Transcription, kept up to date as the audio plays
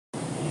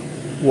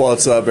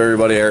What's up,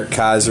 everybody? Eric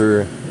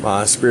Kaiser,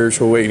 my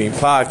Spiritual Awakening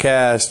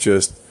podcast.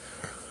 Just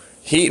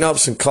heating up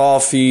some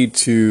coffee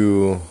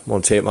I'm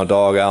going to take my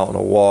dog out on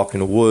a walk in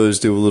the woods,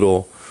 do a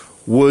little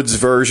woods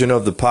version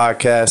of the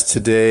podcast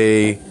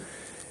today.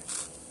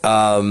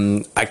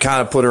 I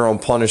kind of put her on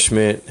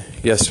punishment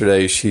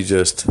yesterday. She's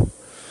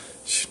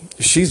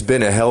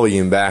been a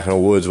hellion back in the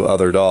woods with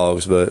other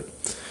dogs, but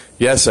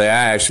yesterday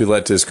I actually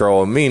let this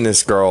girl,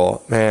 this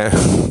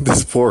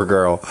poor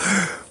girl.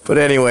 But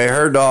anyway,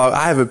 her dog,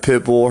 I have a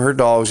pit bull. Her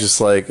dog's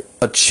just like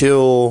a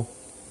chill,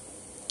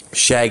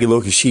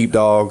 shaggy-looking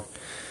sheepdog.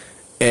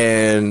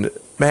 And,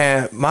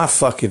 man, my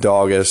fucking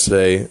dog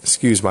yesterday,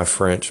 excuse my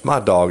French, my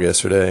dog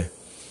yesterday,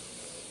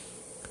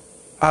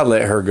 I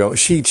let her go.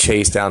 She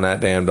chased down that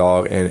damn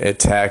dog and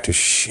attacked the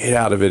shit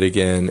out of it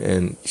again.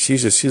 And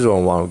she's the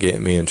one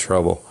getting me in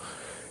trouble.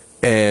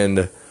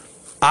 And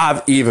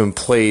I've even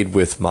played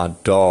with my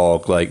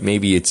dog, like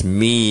maybe it's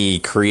me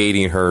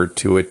creating her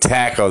to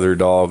attack other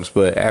dogs,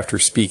 but after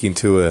speaking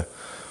to a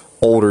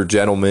older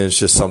gentleman, it's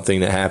just something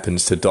that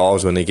happens to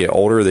dogs when they get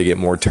older. They get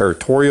more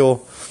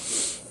territorial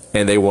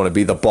and they want to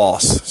be the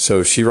boss. So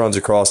if she runs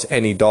across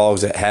any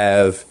dogs that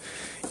have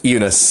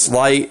even a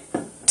slight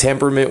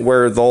temperament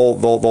where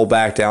they'll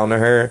back down to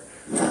her,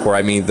 or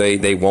I mean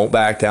they won't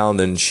back down,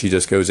 then she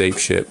just goes ape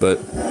shit. But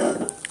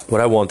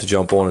what I wanted to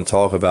jump on and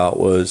talk about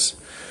was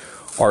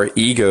our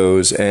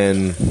egos,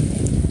 and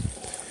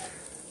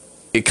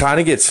it kind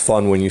of gets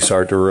fun when you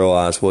start to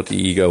realize what the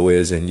ego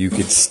is and you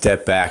can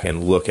step back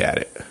and look at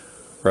it,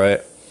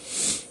 right?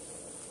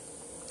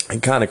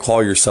 And kind of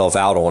call yourself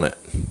out on it.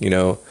 You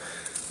know,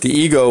 the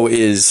ego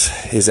is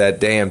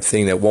that damn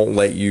thing that won't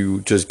let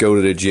you just go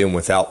to the gym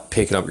without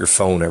picking up your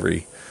phone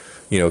every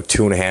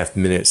 2.5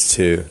 minutes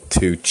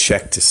to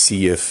check to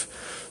see if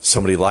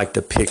somebody liked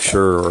a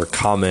picture or a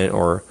comment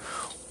or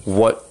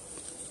what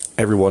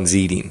everyone's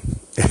eating.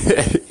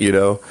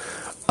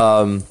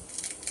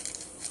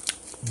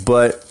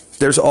 But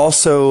there's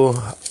also,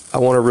 I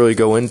want to really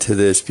go into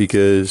this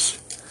because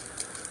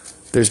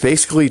there's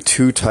basically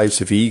two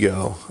types of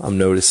ego I'm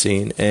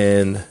noticing.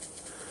 And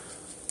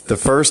the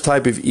first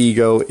type of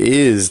ego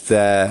is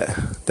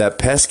that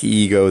pesky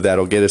ego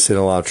that'll get us in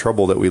a lot of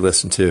trouble that we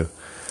listen to.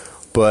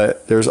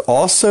 But there's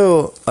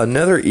also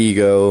another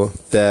ego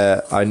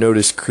that I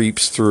notice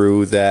creeps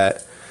through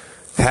that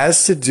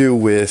has to do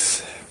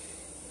with,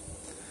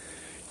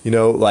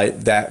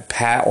 like that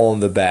pat on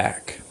the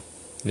back,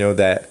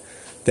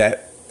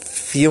 that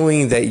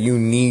feeling that you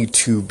need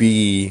to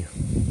be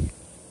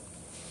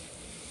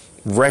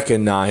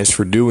recognized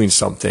for doing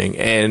something.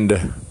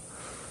 And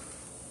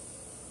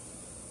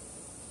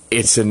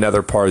it's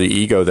another part of the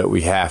ego that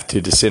we have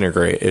to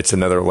disintegrate. It's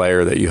another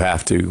layer that you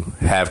have to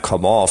have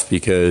come off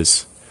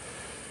because,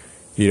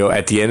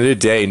 at the end of the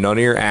day, none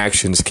of your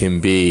actions can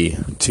be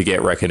to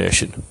get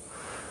recognition.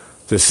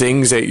 The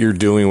things that you're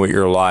doing with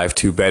your life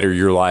to better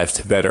your life,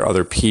 to better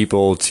other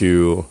people,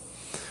 to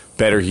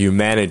better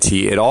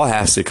humanity, it all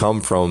has to come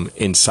from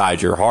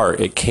inside your heart.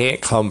 It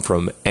can't come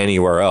from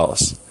anywhere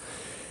else.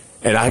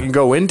 And I can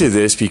go into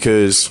this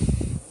because,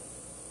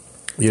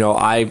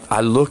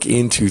 I look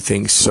into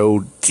things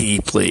so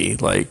deeply,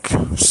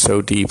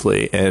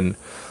 and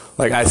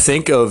I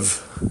think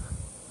of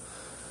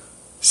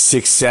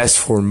success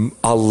for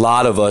a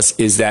lot of us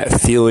is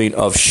that feeling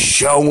of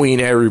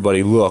showing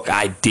everybody, look,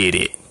 I did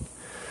it.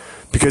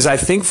 Because I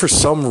think for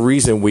some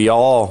reason we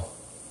all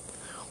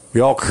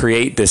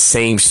create the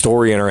same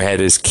story in our head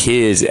as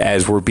kids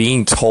as we're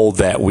being told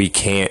that we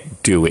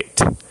can't do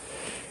it.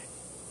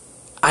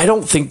 I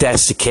don't think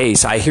that's the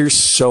case. I hear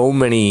so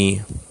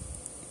many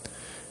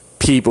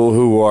people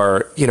who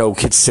are,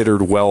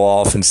 considered well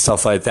off and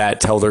stuff like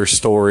that tell their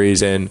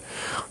stories. And,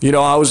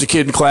 I was a kid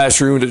in the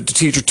classroom that the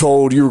teacher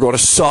told you were going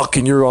to suck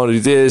and you're going to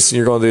do this and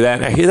you're going to do that.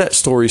 And I hear that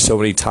story so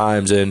many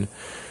times, and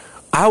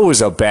I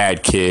was a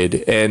bad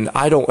kid, and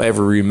I don't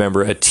ever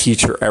remember a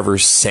teacher ever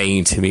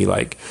saying to me,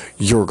 like,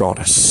 you're going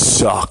to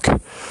suck.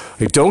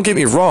 Like, don't get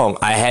me wrong.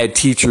 I had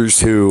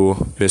teachers who,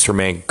 Mr.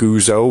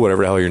 Mancuso,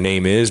 whatever the hell your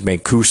name is,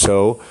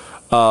 Mancuso,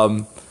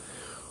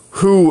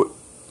 who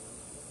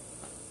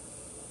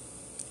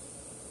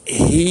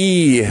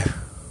he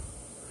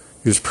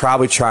was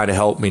probably trying to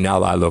help me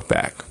now that I look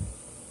back.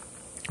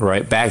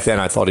 Right? Back then,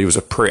 I thought he was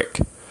a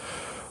prick.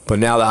 But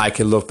now that I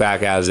can look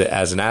back as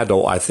an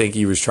adult, I think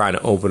he was trying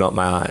to open up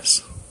my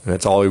eyes. And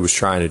that's all he was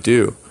trying to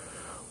do.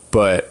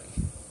 But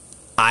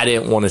I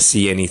didn't want to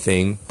see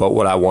anything but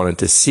what I wanted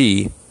to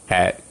see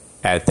at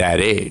that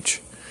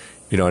age.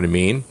 You know what I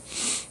mean?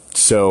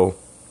 So,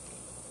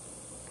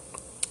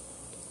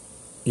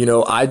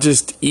 I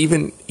just,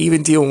 even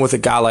dealing with a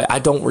guy like, I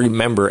don't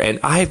remember. And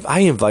I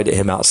invited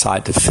him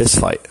outside to fist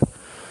fight.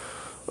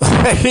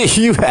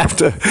 You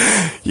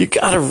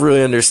gotta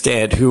really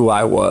understand who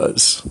I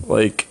was.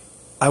 Like,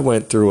 I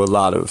went through a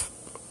lot of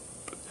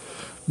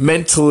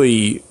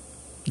mentally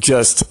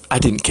I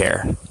didn't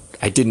care.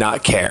 I did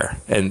not care.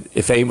 And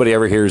if anybody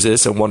ever hears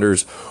this and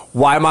wonders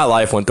why my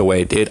life went the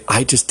way it did,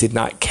 I just did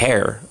not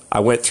care.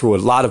 I went through a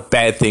lot of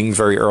bad things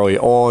very early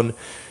on,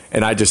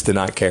 and I just did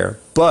not care.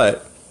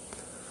 But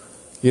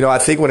I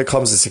think when it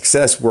comes to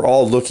success, we're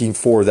all looking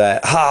for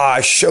that,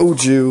 I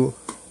showed you.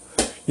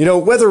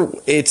 Whether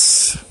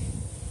it's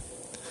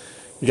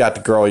you got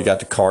the girl, you got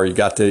the car, you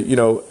got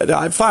the,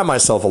 I find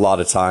myself a lot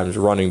of times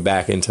running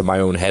back into my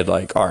own head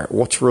like, all right,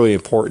 what's really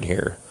important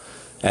here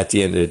at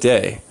the end of the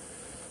day?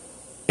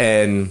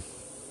 And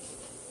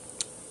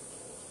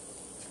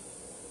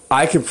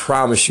I can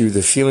promise you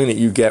the feeling that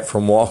you get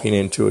from walking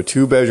into a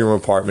 2-bedroom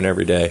apartment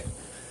every day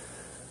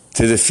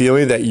to the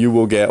feeling that you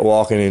will get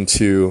walking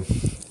into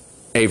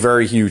a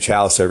very huge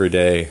house every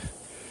day,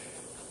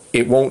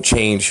 it won't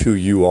change who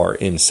you are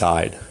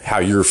inside, how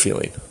you're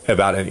feeling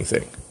about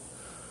anything.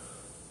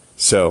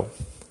 So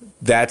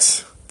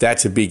that's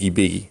a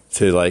biggie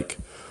to like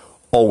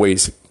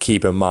always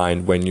keep in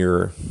mind when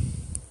you're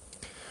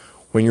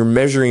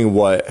measuring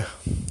what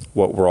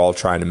we're all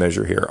trying to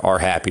measure here, our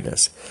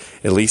happiness.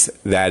 At least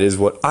that is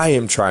what I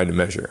am trying to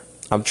measure.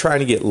 I'm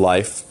trying to get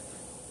life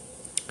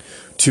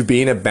to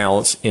be in a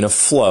balance, in a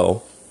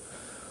flow,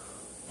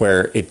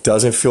 where it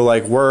doesn't feel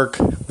like work,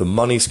 the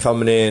money's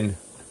coming in,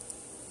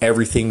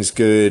 everything's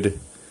good,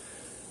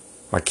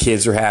 my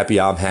kids are happy,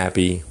 I'm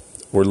happy,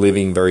 we're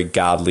living very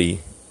godly,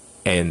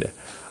 and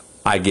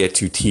I get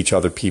to teach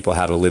other people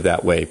how to live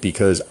that way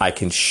because I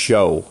can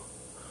show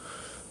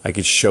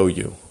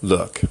you,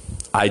 look,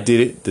 I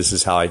did it, this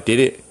is how I did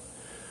it,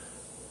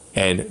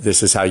 and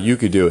this is how you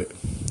could do it.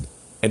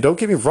 And don't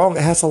get me wrong,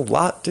 it has a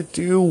lot to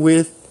do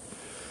with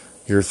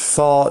your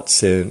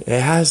thoughts, and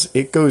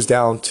it goes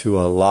down to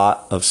a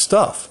lot of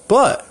stuff.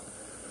 But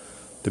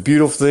the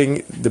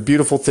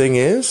beautiful thing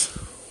is,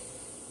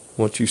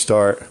 once you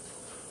start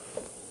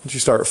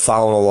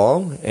following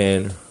along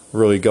and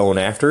really going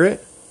after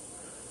it,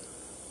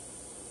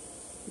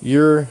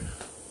 your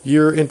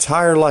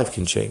entire life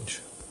can change.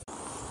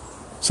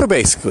 So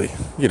basically,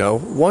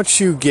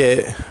 once you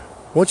get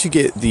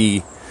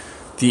the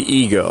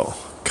ego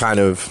kind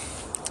of,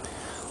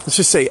 let's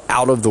just say,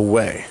 out of the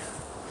way.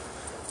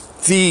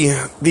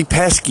 The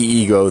pesky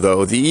ego,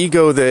 though, the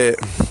ego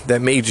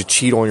that made you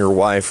cheat on your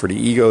wife, or the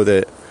ego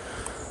that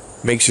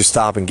makes you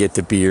stop and get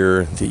the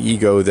beer, the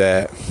ego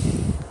that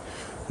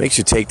makes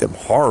you take them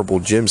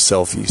horrible gym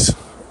selfies,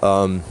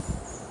 the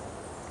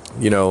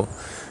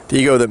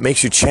ego that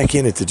makes you check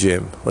in at the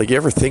gym. Like, you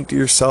ever think to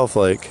yourself,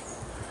 like,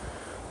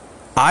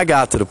 I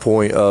got to the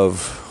point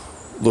of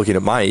looking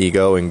at my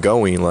ego and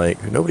going,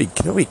 like,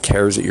 nobody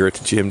cares that you're at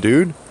the gym,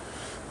 dude.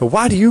 But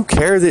why do you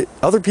care that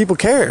other people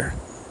care?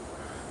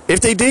 If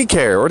they did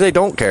care, or they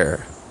don't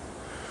care.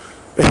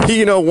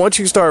 Once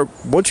you start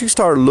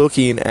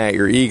looking at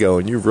your ego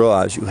and you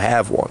realize you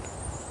have one,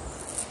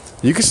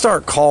 you can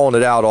start calling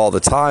it out all the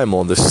time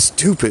on the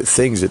stupid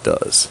things it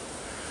does.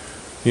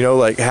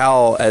 Like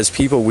how as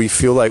people we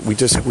feel like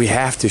we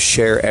have to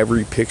share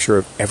every picture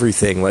of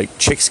everything. Like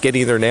chicks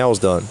getting their nails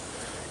done.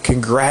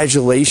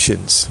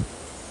 Congratulations.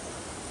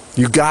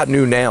 You got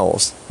new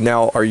nails.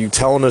 Now, are you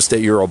telling us that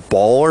you're a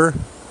baller?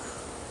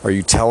 Are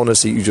you telling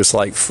us that you just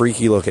like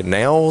freaky looking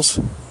nails?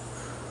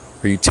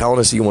 Are you telling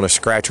us that you want to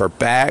scratch our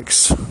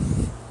backs?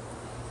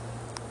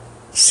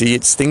 See,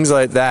 it's things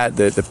like that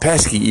the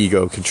pesky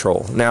ego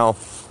control. Now,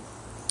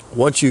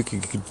 once you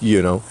can,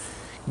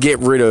 get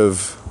rid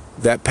of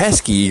that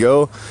pesky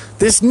ego,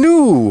 this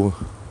new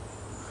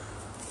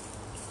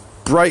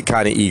bright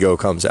kind of ego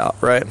comes out,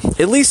 right?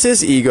 At least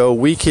this ego,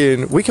 we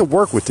can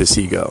work with this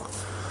ego.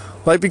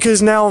 Like,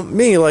 because now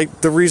me,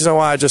 like, the reason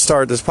why I just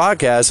started this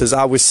podcast is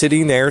I was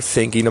sitting there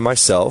thinking to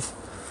myself,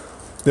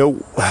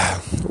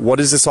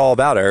 what is this all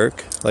about,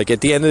 Eric? Like,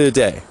 at the end of the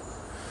day,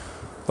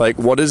 like,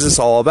 what is this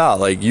all about?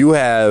 Like, you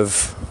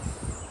have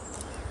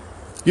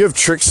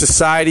tricked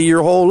society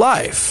your whole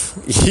life,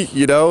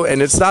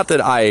 and it's not that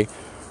I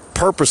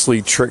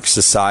purposely tricked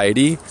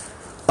society.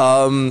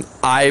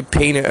 I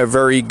painted a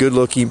very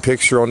good-looking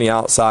picture on the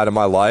outside of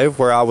my life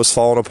where I was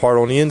falling apart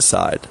on the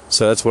inside.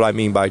 So that's what I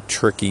mean by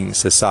tricking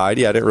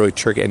society. I didn't really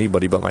trick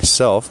anybody but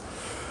myself.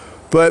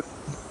 But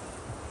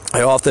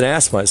I often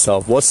ask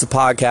myself, what's the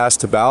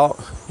podcast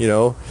about?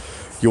 You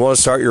want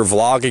to start your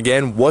vlog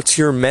again? What's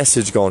your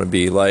message going to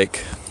be?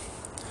 Like,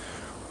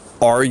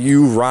 are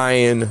you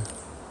Ryan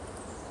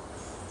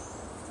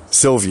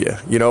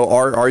Sylvia?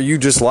 Are you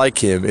just like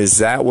him? Is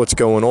that what's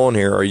going on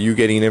here? Are you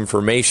getting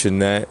information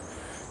that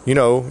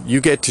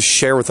you get to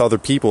share with other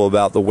people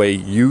about the way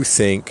you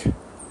think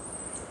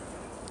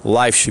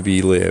life should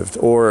be lived?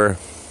 Or,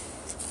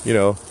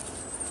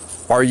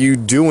 are you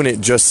doing it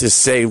just to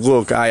say,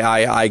 look,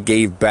 I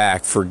gave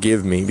back,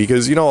 forgive me?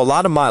 Because, a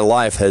lot of my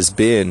life has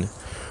been,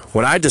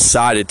 when I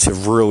decided to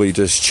really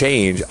just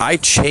change, I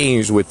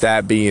changed with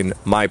that being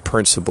my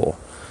principle.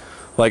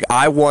 Like,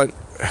 I want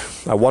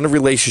a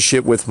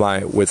relationship with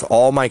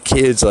all my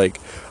kids. Like,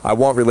 I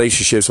want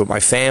relationships with my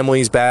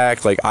families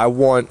back. Like,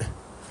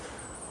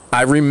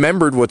 I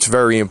remembered what's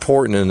very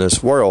important in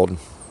this world,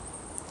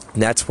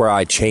 and that's where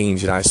I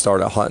changed and I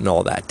started hunting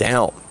all that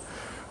down,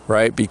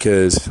 right?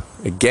 Because,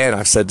 again,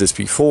 I've said this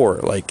before,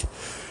 like,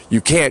 you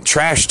can't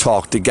trash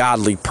talk the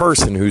godly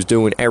person who's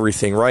doing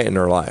everything right in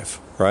their life,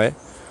 right?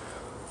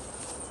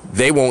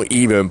 they won't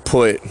even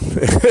put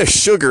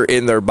sugar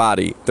in their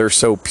body. They're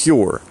so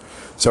pure.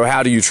 So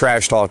how do you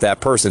trash talk that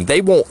person?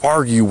 They won't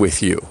argue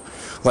with you.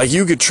 Like,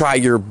 you could try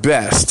your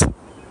best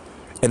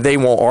and they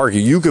won't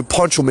argue. You could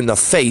punch them in the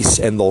face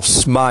and they'll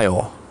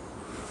smile.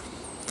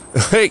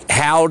 Like,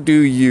 how do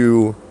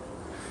you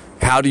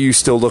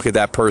still look at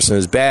that person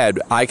as bad?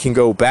 I can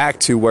go back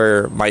to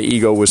where my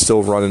ego was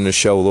still running the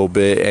show a little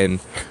bit, and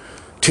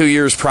 2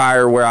 years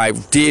prior where I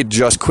did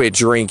just quit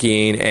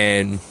drinking,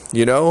 and,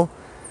 you know,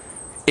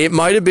 it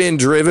might have been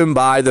driven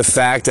by the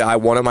fact that I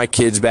wanted my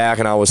kids back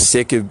and I was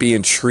sick of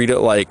being treated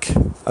like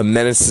a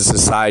menace to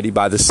society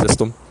by the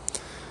system.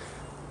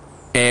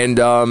 And,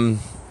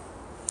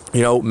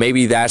 you know,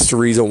 maybe that's the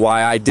reason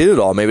why I did it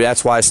all. Maybe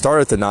that's why I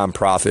started the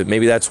nonprofit.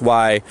 Maybe that's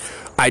why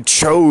I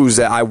chose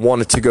that I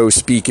wanted to go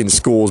speak in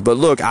schools. But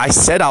look, I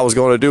said I was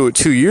going to do it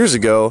 2 years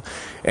ago,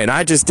 and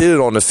I just did it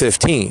on the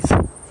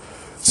 15th.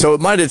 So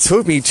it might have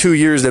took me 2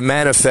 years to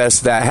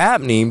manifest that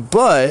happening,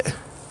 but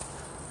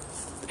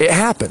it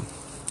happened.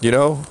 You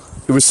know,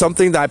 it was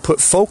something that I put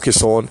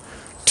focus on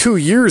 2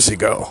 years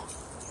ago.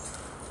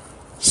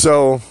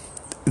 So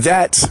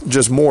that's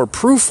just more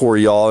proof for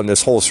y'all in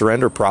this whole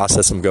surrender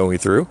process I'm going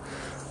through,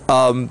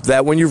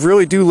 that when you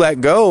really do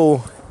let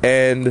go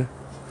and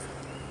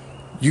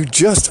you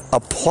just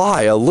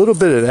apply a little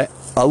bit of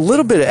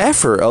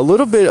effort, a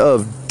little bit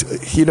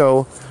of, you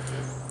know,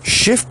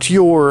 shift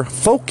your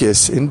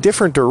focus in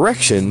different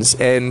directions,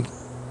 and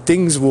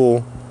things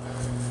will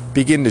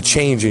begin to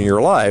change in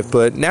your life.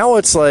 But now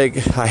it's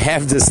like I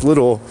have this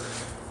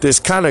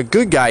kind of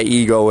good guy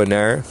ego in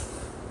there,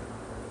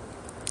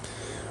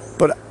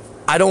 but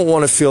I don't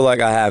want to feel like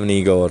I have an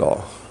ego at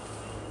all.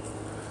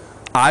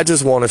 I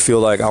just want to feel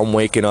like I'm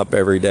waking up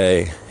every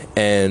day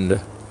and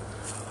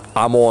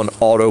I'm on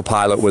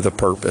autopilot with a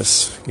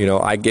purpose. You know,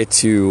 I get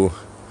to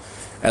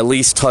at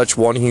least touch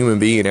one human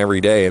being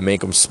every day and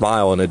make them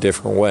smile in a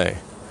different way,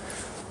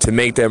 to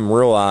make them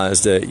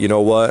realize that, you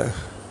know what,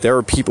 there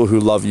are people who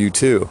love you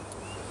too.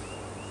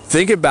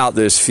 Think about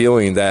this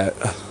feeling that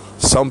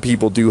some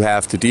people do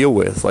have to deal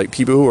with, like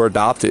people who are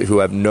adopted, who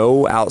have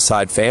no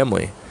outside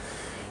family.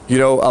 You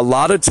know, a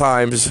lot of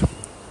times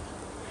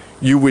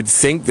you would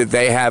think that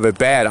they have it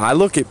bad. I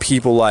look at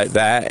people like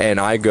that and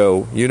I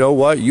go, you know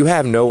what, you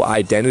have no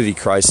identity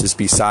crisis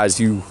besides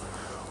you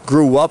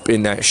grew up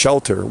in that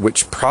shelter,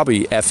 which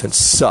probably effing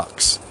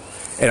sucks.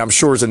 And I'm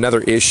sure is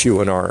another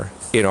issue in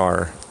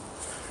our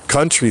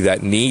country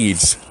that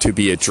needs to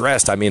be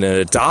addressed. I mean, an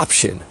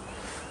abortion's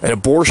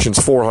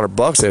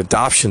 $400, and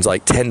adoption's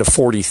like 10 to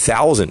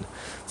 40,000.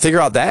 Figure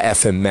out that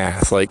effing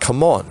math. Like,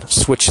 come on,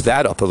 switch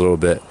that up a little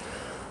bit.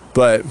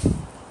 But,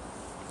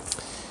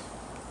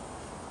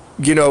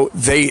 you know,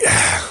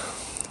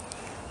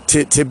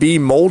 to be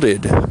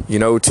molded, you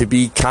know, to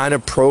be kind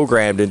of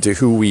programmed into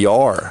who we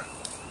are,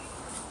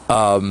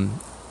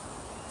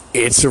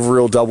 it's a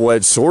real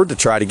double-edged sword to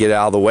try to get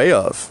out of the way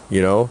of,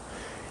 you know.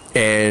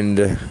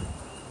 And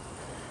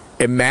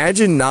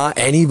imagine not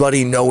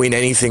anybody knowing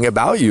anything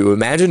about you.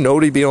 Imagine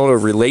nobody being able to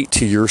relate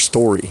to your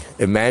story.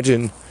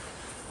 Imagine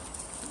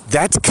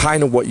that's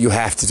kind of what you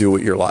have to do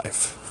with your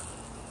life.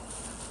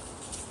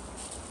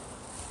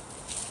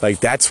 Like,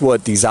 that's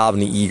what dissolving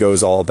the ego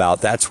is all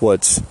about. That's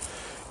what's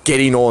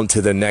getting on to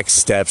the next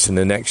steps and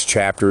the next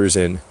chapters,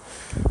 and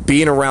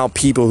being around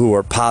people who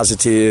are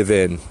positive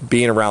and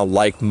being around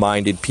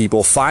like-minded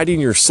people, finding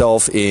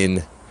yourself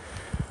in,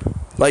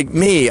 like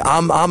me,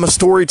 I'm a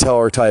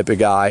storyteller type of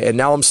guy, and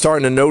now I'm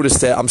starting to notice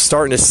that I'm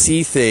starting to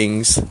see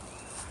things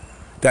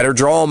that are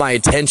drawing my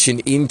attention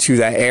into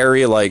that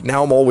area. Like,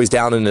 now I'm always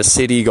down in the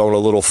city going to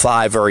Little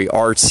Five, very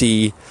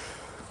artsy.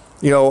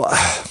 You know,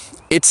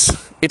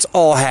 it's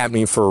all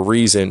happening for a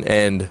reason,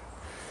 and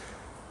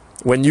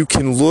when you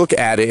can look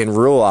at it and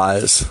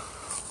realize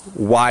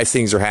why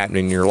things are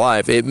happening in your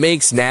life, it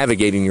makes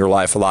navigating your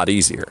life a lot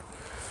easier,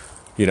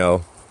 you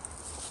know.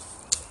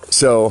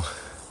 So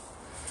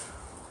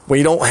when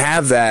you don't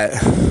have that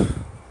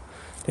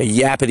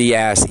yappity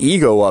ass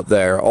ego up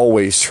there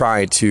always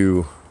trying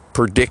to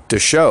predict the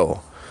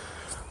show,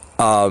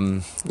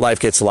 life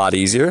gets a lot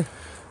easier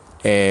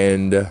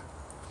and a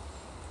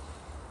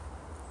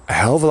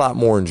hell of a lot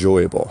more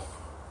enjoyable.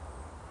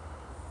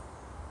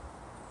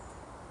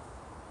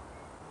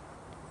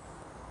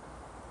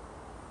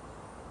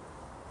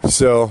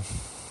 So,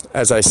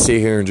 as I sit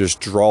here and just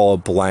draw a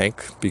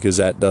blank, because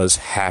that does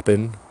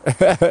happen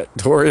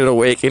during an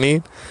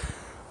awakening,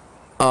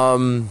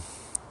 I'm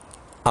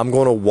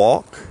going to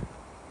walk.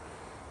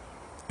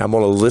 I'm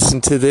going to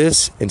listen to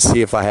this and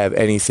see if I have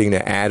anything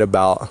to add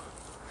about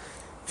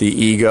the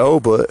ego,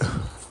 but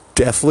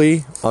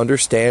definitely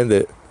understand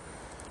that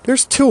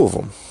there's two of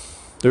them.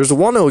 There's the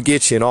one that will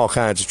get you in all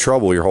kinds of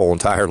trouble your whole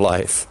entire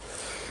life.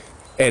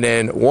 And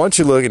then once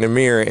you look in the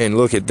mirror and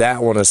look at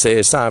that one and say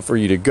it's time for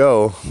you to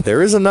go,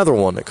 there is another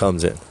one that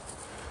comes in.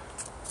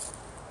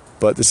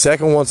 But the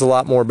second one's a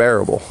lot more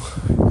bearable.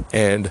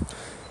 And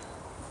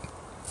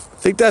I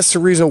think that's the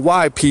reason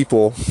why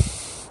people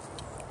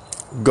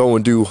go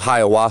and do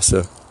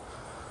ayahuasca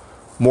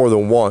more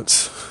than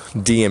once,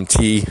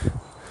 DMT.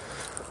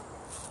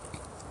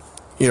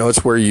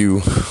 it's where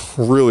you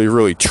really,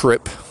 really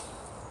trip.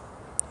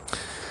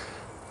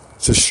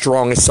 It's the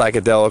strongest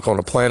psychedelic on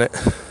the planet.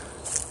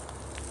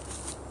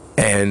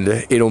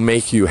 And it'll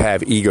make you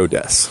have ego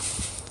deaths.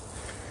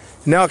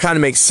 Now it kind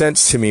of makes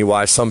sense to me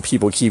why some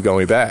people keep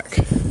going back.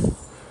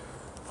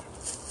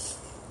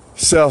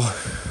 So,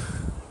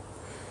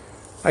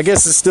 I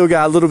guess it's still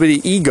got a little bit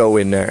of ego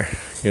in there.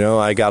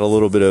 I got a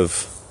little bit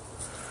of...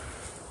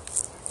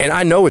 And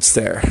I know it's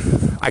there.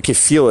 I can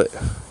feel it,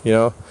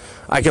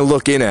 I can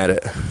look in at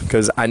it.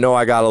 Because I know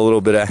I got a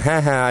little bit of,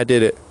 haha, I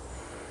did it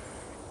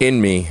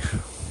in me.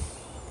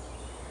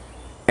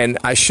 And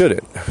I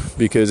shouldn't.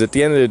 Because at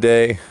the end of the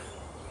day,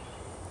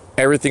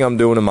 everything I'm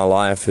doing in my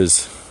life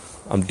is...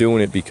 I'm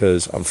doing it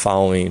because I'm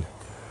following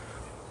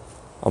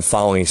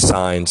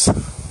signs.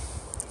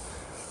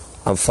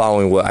 I'm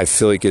following what I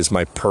feel like is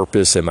my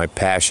purpose and my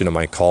passion and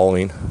my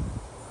calling.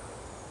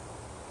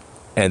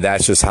 And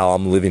that's just how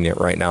I'm living it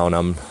right now. And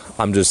I'm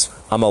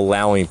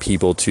allowing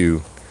people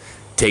to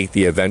take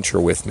the adventure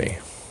with me.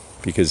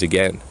 Because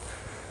again,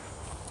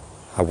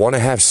 I want to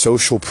have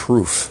social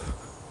proof.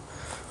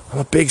 I'm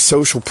a big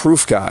social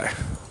proof guy.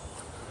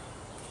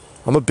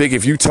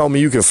 If you tell me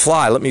you can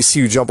fly, let me see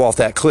you jump off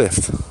that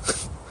cliff.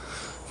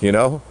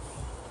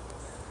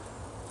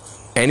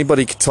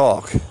 Anybody can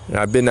talk. And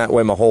I've been that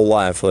way my whole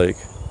life. Like,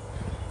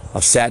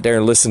 I've sat there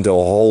and listened to a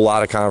whole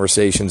lot of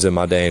conversations in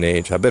my day and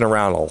age. I've been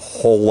around a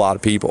whole lot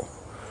of people.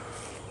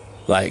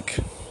 Like,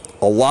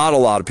 a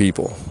lot of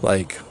people.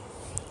 Like,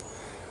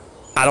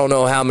 I don't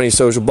know how many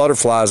social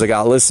butterflies I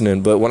got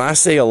listening, but when I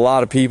say a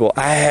lot of people,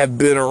 I have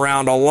been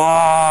around a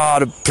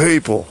lot of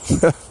people.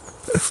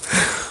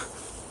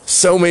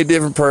 So many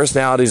different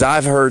personalities.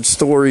 I've heard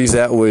stories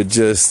that would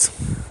just...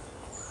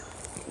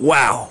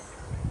 Wow.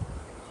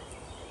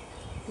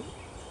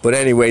 But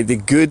anyway, the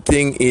good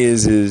thing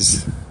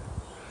is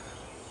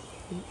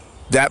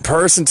that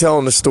person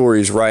telling the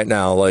stories right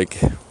now,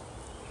 like,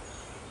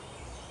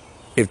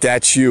 if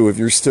that's you, if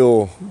you're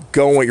still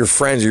going with your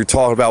friends, you're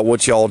talking about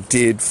what y'all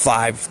did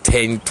 5,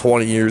 10,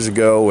 20 years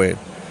ago, and,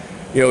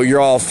 you're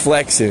all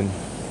flexing.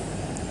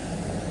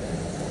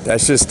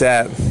 That's just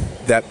that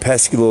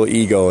pesky little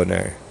ego in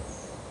there.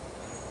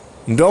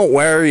 And don't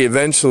worry,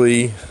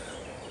 eventually...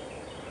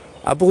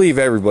 I believe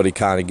everybody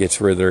kind of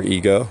gets rid of their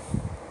ego.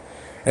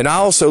 And I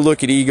also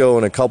look at ego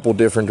in a couple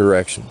different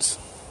directions.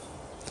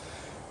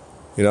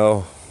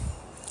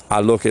 I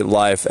look at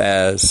life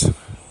as...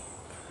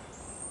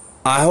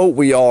 I hope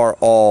we are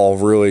all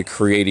really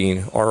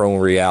creating our own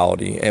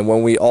reality. And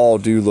when we all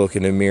do look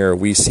in the mirror,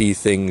 we see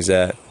things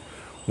that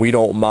we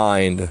don't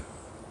mind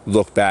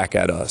look back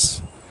at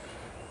us.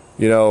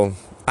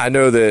 I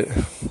know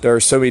that there are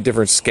so many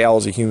different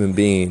scales of human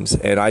beings.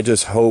 And I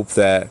just hope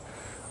that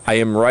I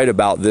am right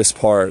about this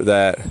part,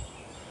 that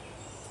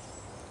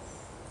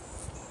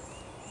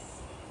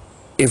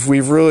if we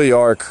really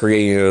are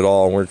creating it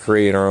all and we're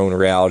creating our own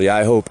reality,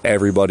 I hope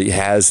everybody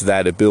has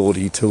that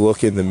ability to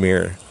look in the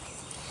mirror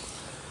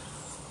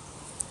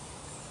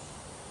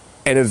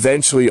and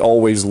eventually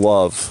always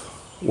love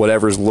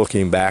whatever's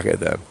looking back at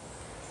them.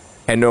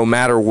 And no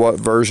matter what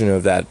version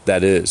of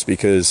that is,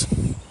 because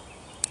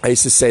I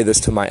used to say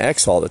this to my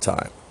ex all the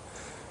time.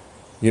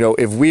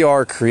 If we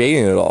are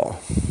creating it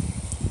all,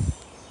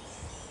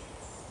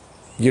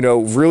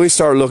 really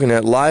start looking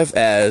at life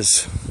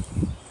as,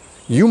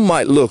 you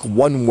might look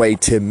one way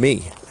to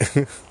me,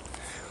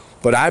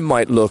 but I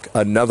might look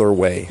another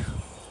way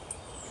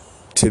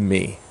to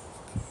me.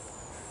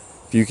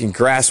 If you can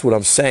grasp what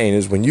I'm saying,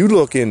 is when you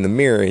look in the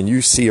mirror and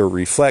you see a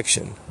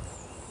reflection,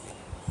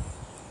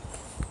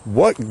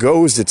 what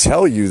goes to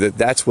tell you that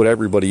that's what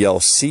everybody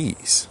else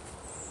sees?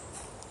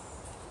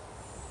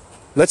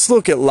 Let's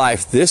look at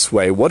life this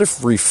way. What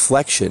if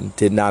reflection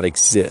did not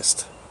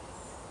exist?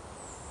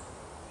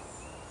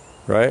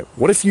 Right?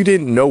 What if you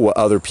didn't know what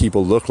other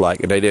people look like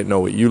and they didn't know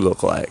what you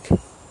look like?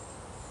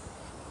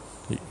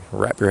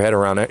 Wrap your head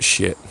around that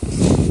shit.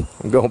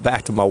 I'm going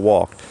back to my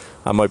walk.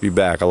 I might be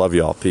back. I love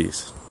y'all.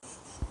 Peace.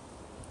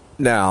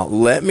 Now,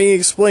 let me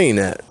explain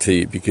that to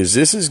you, because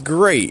this is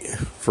great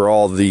for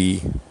all the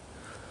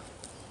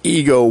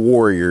ego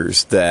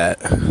warriors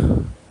that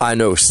I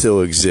know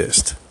still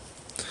exist.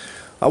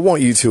 I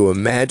want you to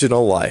imagine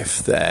a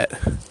life that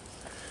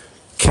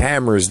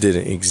cameras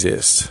didn't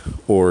exist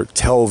or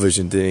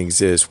television didn't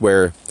exist,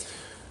 where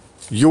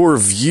your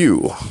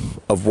view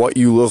of what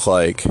you look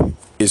like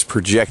is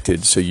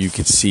projected so you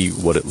can see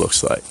what it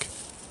looks like.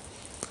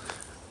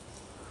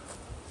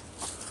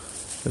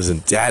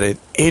 Isn't that an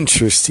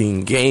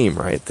interesting game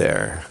right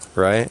there,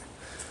 right?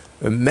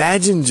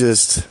 Imagine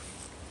just,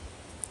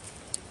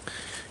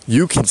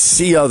 you can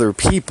see other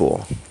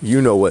people, you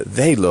know what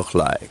they look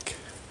like,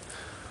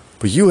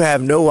 but you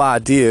have no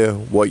idea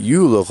what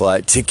you look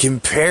like to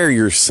compare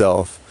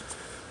yourself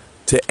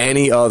to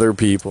any other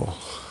people.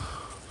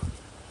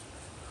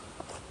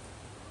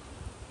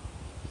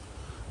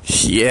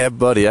 Yeah,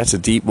 buddy, that's a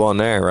deep one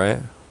there, right?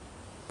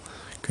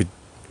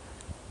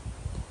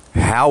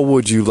 How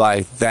would you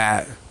like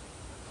that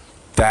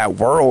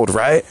world,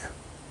 right?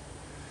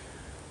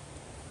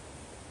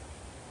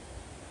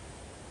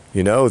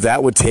 You know,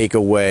 that would take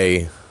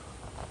away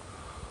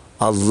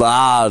a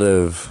lot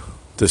of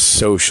the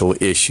social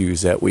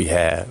issues that we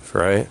have,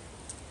 right?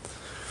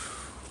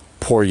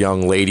 Poor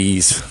young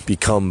ladies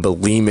become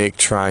bulimic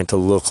trying to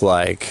look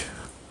like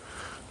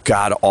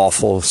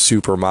god-awful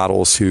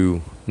supermodels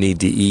who need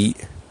to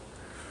eat.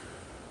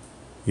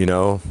 You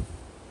know?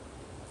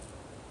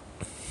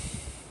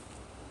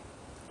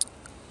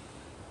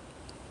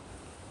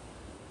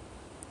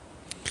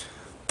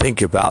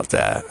 Think about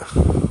that.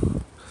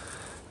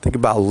 Think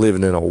about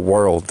living in a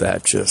world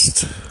that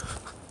just...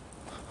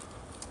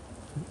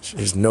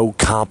 there's no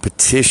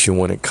competition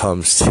when it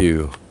comes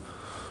to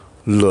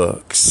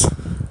looks.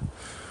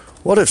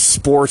 What if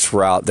sports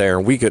were out there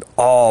and we could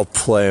all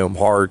play them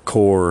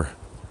hardcore?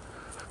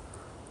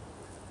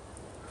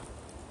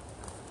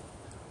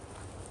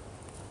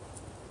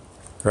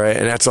 Right?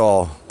 And that's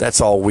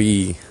all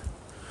we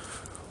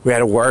had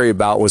to worry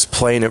about was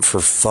playing it for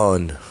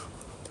fun.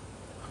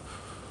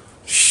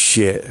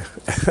 Shit.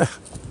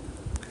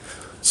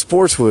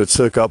 Sports would have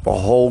took up a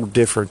whole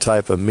different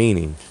type of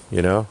meaning,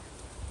 you know?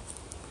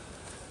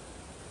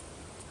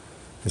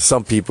 And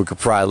some people could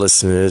probably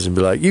listen to this and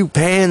be like, you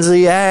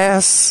pansy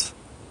ass.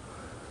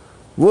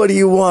 What do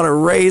you want to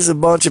raise a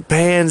bunch of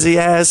pansy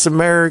ass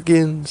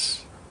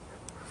Americans?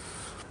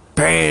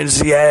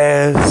 Pansy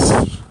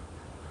ass.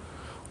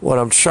 What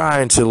I'm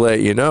trying to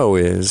let you know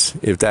is,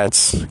 if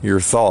that's your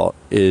thought,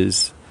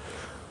 is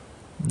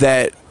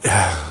that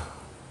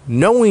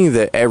knowing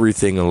that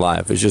everything in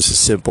life is just a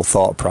simple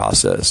thought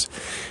process.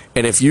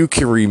 And if you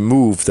can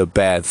remove the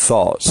bad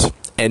thoughts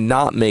and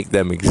not make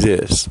them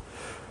exist,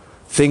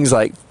 things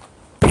like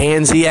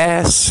pansy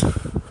ass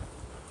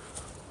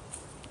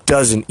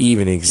doesn't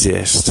even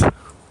exist.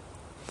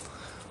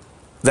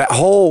 That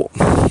whole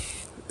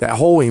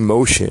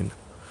emotion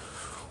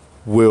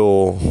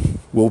will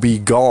be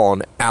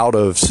gone out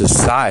of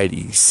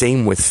society.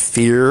 Same with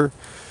fear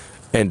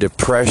and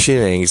depression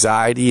and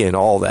anxiety and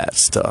all that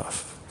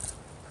stuff.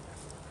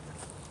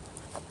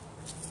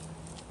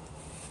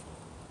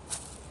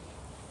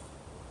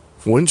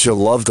 Wouldn't you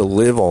love to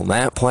live on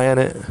that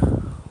planet?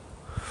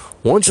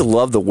 Wouldn't you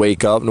love to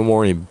wake up in the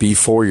morning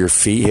before your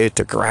feet hit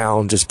the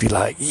ground, just be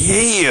like,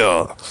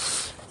 yeah,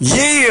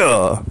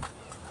 yeah,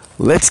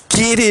 let's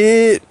get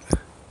it.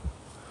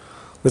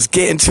 Let's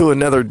get into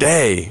another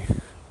day.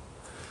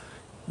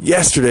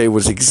 Yesterday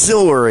was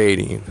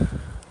exhilarating.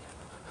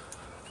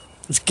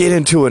 Let's get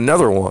into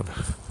another one.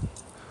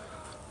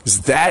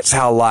 Because that's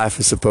how life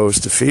is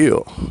supposed to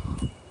feel.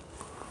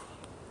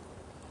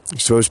 You're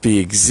supposed to be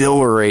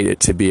exhilarated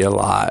to be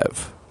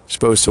alive. You're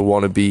supposed to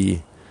want to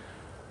be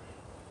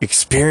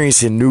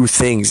experiencing new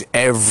things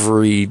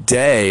every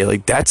day.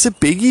 Like, that's a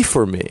biggie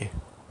for me.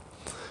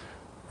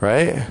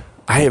 Right?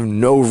 I have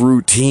no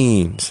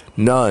routines.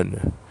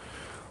 None.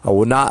 I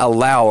will not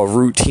allow a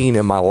routine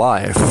in my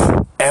life.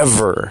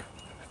 Ever.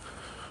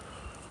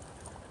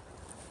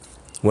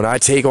 When I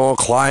take on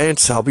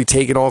clients, I'll be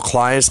taking on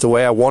clients the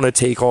way I want to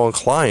take on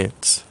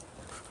clients.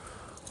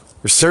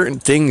 There's certain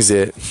things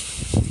that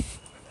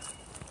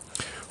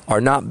are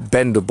not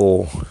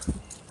bendable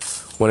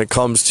when it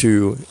comes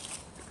to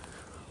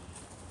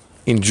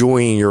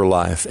enjoying your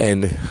life.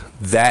 And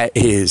that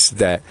is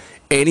that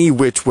any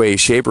which way,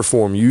 shape, or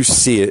form you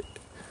see it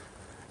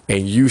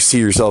and you see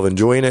yourself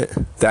enjoying it,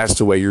 that's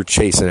the way you're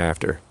chasing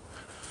after.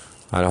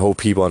 And I hope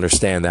people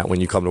understand that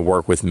when you come to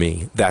work with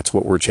me, that's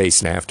what we're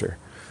chasing after.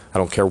 I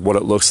don't care what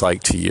it looks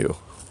like to you.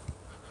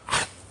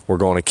 We're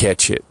going to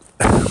catch it.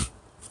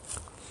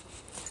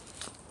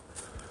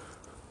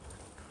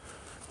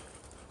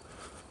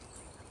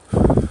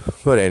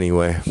 But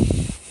anyway,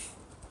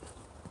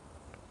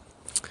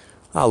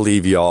 I'll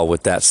leave you all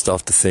with that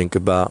stuff to think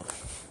about.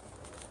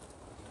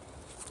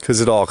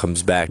 Because it all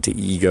comes back to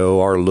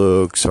ego, our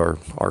looks, our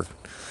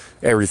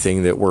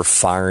everything that we're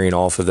firing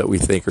off of that we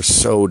think are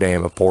so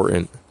damn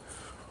important.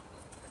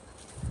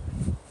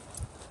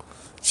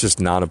 It's just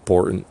not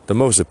important. The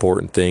most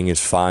important thing is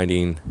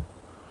finding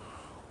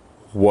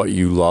what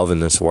you love in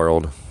this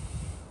world.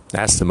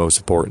 That's the most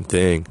important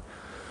thing.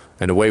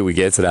 And the way we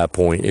get to that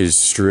point is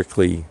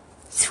strictly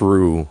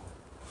through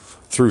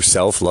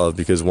self-love,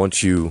 because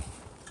once you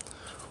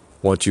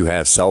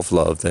have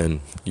self-love,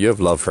 then you have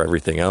love for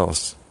everything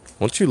else.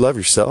 Once you love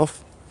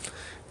yourself,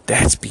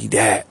 that's be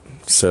that.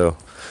 So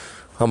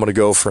I'm going to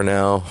go for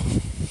now.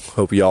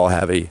 Hope you all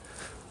have a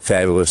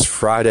fabulous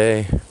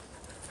Friday.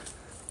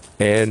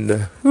 And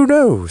who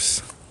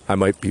knows? I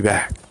might be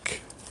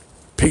back.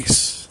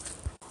 Peace.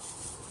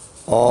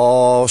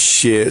 Oh,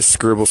 shit.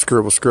 Scribble,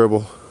 scribble,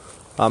 scribble.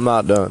 I'm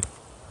not done.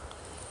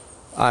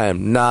 I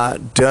am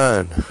not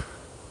done.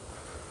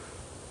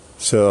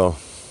 So,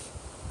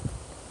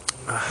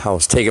 I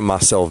was taking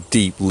myself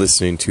deep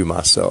listening to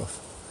myself.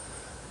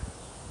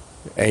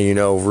 And, you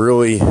know,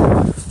 really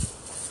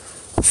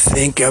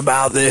think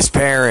about this,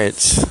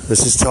 parents.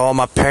 This is to all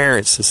my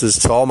parents. This is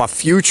to all my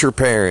future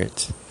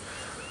parents.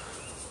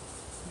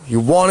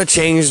 You want to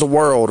change the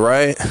world,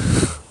 right?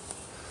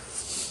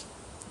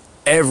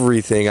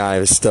 Everything I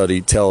have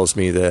studied tells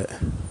me that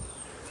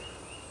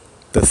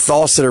The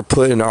thoughts that are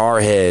put in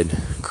our head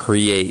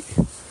create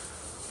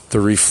the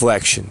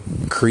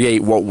reflection,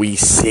 create what we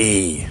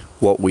see,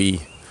 what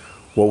we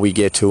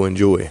get to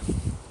enjoy.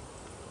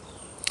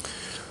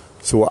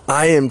 So what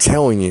I am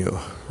telling you,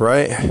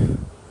 right?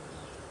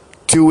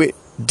 Do it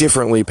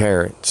differently,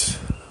 parents.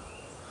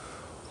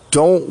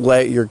 Don't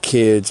let your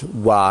kids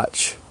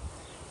watch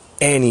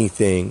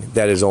anything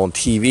that is on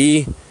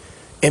TV,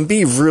 and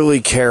be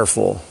really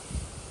careful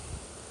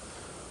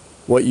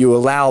what you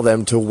allow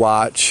them to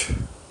watch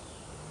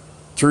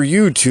through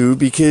YouTube,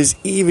 because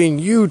even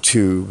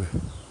YouTube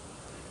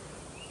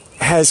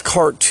has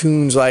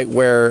cartoons like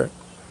where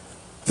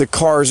the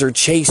cars are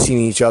chasing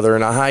each other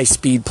in a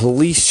high-speed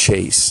police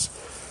chase.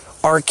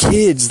 Our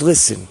kids,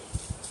 listen,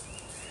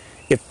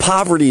 if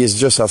poverty is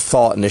just a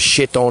thought and the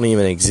shit don't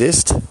even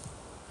exist,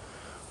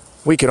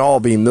 we can all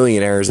be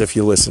millionaires if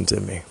you listen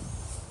to me.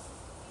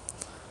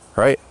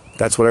 Right?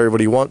 That's what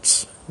everybody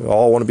wants. We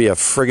all want to be a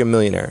friggin'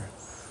 millionaire.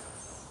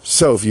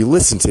 So if you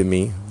listen to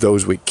me,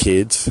 those with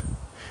kids,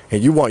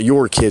 and you want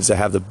your kids to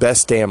have the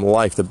best damn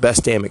life, the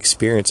best damn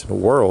experience in the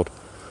world,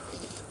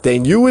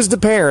 then you as the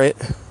parent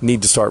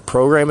need to start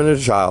programming a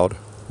child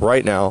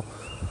right now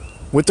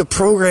with the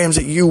programs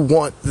that you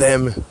want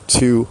them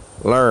to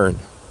learn.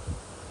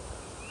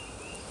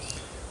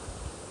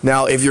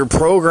 Now, if your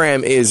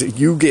program is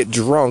you get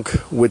drunk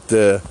with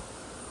the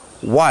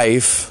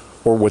wife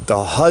or with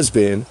the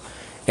husband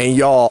and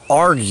y'all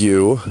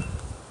argue,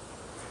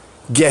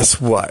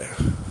 guess what?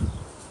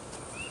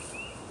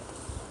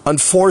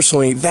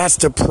 Unfortunately, that's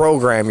the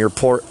program you're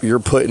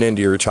putting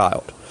into your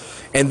child.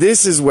 And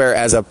this is where,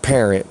 as a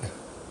parent,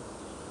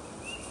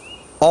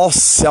 all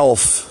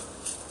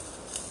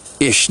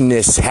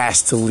selfishness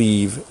has to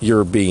leave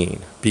your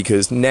being,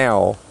 because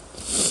now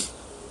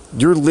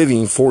you're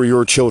living for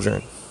your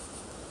children,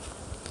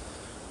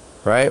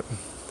 right?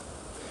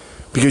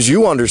 Because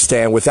you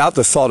understand, without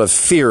the thought of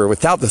fear,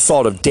 without the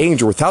thought of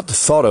danger, without the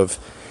thought of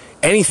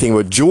anything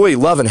with joy,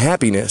 love, and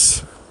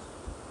happiness,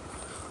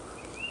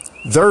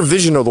 their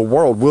vision of the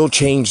world will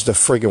change the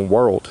friggin'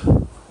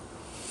 world.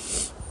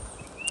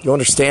 You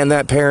understand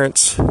that,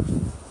 parents?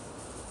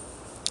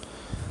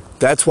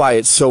 That's why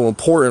it's so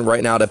important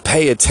right now to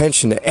pay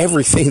attention to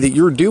everything that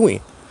you're doing.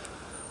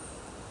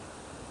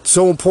 It's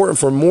so important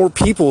for more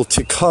people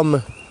to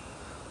come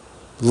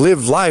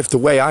live life the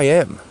way I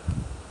am.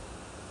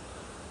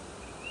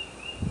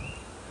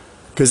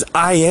 Because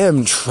I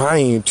am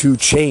trying to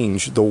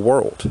change the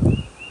world.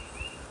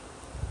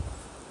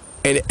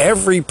 And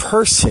every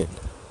person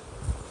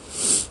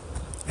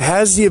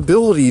has the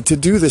ability to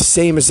do the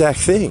same exact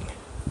thing.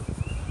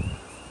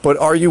 But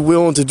are you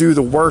willing to do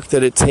the work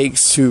that it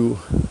takes to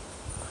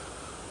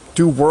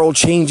do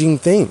world-changing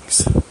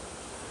things?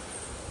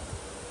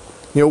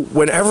 You know,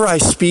 whenever I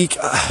speak,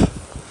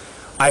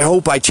 I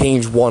hope I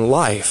change one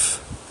life.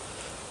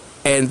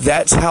 And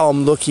that's how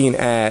I'm looking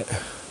at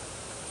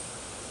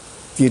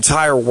the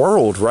entire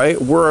world, right?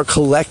 We're a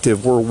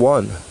collective, we're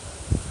one.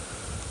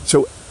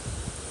 So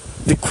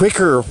the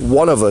quicker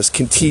one of us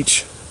can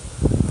teach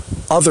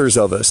others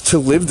of us to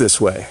live this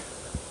way,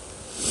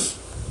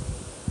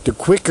 the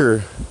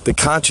quicker the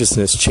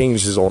consciousness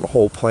changes on the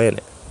whole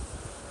planet.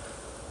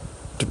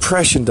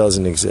 Depression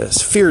doesn't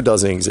exist. Fear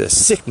doesn't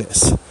exist.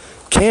 Sickness,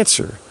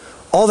 cancer,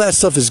 all that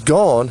stuff is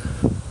gone,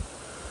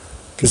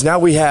 because now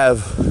we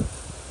have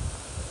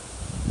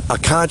a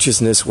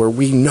consciousness where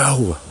we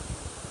know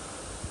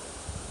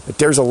that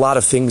there's a lot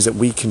of things that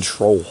we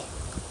control.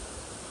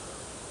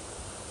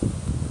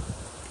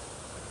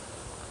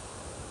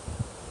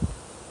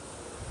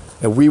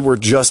 And we were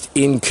just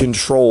in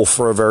control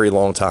for a very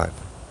long time.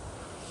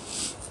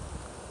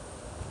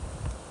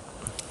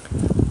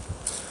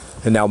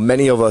 And now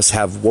many of us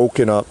have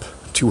woken up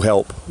to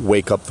help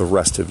wake up the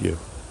rest of you.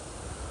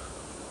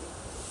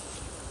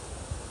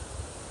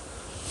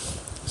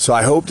 So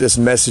I hope this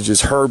message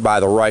is heard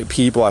by the right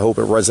people. I hope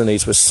it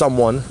resonates with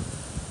someone.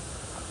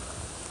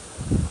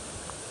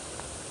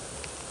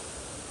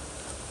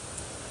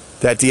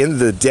 That at the end of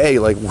the day,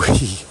 like,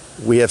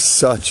 we have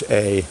such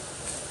a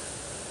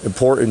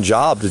important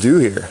job to do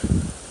here.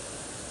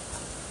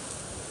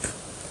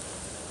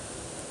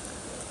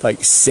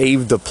 Like,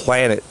 save the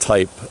planet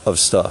type of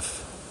stuff.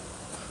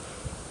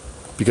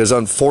 Because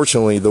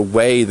unfortunately, the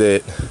way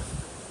that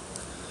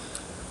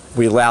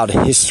we allowed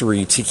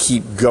history to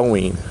keep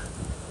going,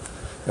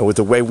 and with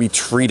the way we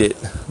treated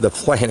the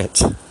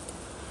planet,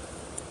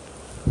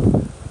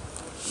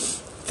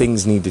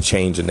 things need to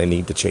change, and they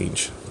need to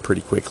change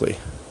pretty quickly.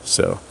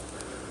 So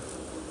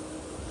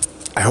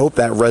I hope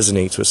that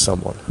resonates with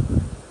someone.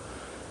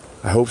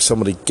 I hope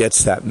somebody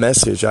gets that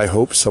message. I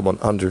hope someone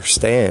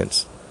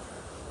understands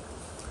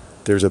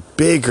there's a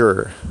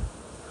bigger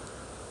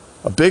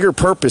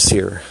purpose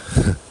here.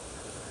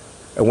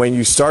 And when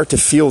you start to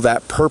feel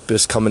that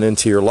purpose coming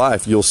into your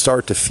life, you'll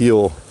start to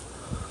feel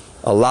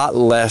a lot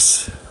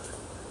less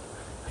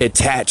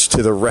attached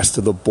to the rest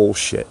of the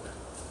bullshit.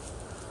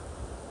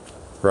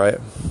 Right?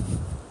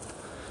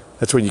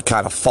 That's when you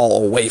kind of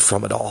fall away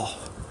from it all.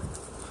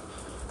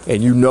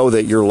 And you know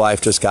that your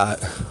life just got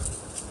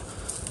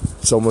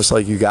It's almost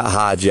like you got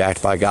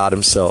hijacked by God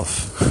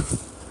himself.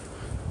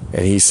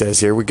 And he says,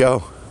 here we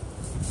go.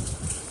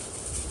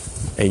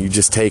 And you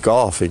just take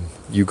off and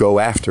you go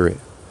after it.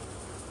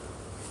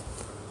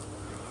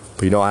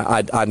 But you know,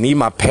 I need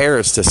my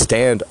parents to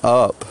stand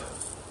up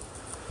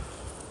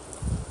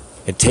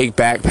and take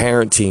back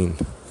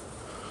parenting.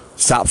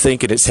 Stop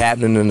thinking it's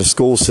happening in the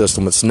school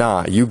system. It's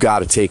not. You got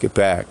to take it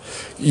back.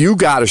 You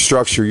got to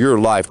structure your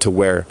life to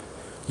where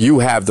you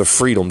have the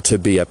freedom to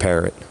be a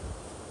parent.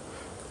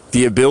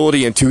 The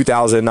ability in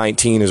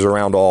 2019 is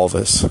around all of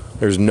us.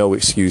 There's no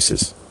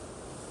excuses.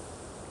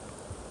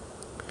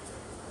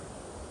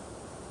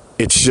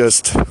 It's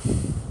just,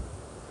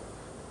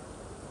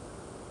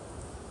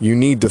 you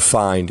need to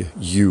find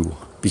you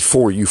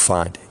before you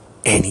find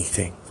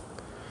anything.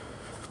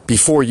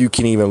 Before you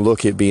can even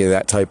look at being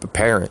that type of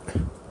parent.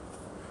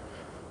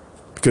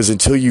 Because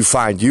until you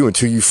find you,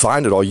 until you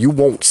find it all, you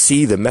won't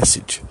see the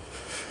message.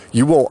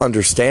 You won't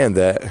understand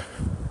that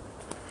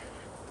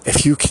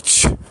if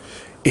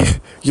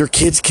your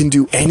kids can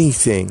do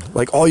anything.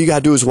 Like, all you got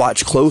to do is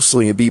watch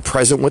closely and be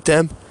present with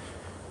them.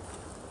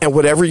 And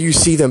whatever you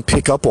see them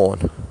pick up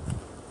on,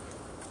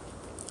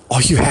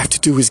 all you have to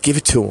do is give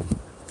it to them.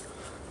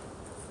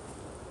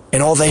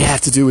 And all they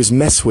have to do is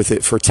mess with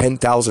it for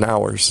 10,000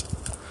 hours.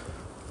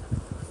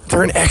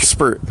 They're an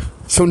expert.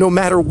 So no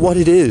matter what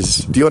it is,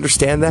 do you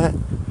understand that?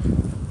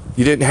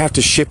 You didn't have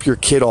to ship your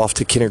kid off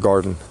to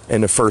kindergarten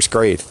and the first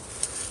grade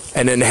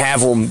and then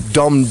have them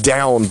dumbed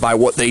down by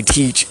what they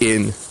teach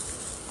in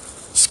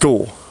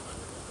school.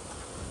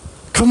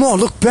 Come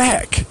on, look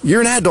back. You're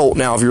an adult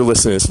now if you're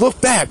listening to this.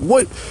 Look back.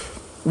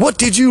 What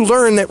did you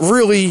learn that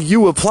really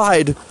you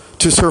applied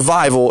to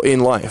survival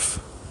in life?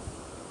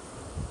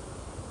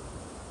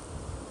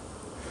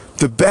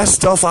 The best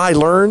stuff I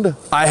learned,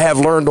 I have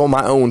learned on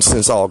my own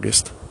since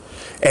August.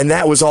 And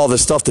that was all the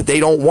stuff that they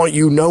don't want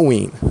you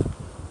knowing.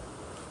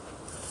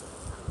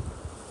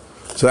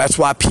 So that's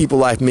why people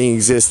like me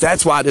exist.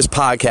 That's why this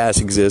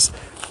podcast exists.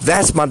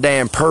 That's my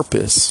damn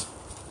purpose.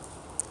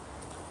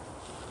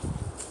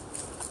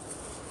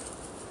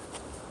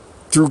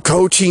 Through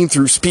coaching,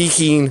 through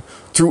speaking,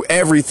 through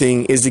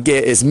everything, is to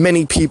get as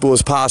many people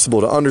as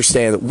possible to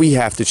understand that we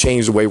have to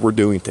change the way we're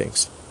doing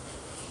things.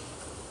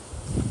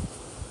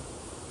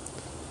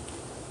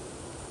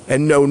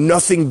 And no,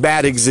 nothing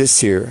bad exists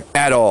here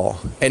at all.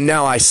 And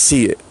now I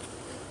see it.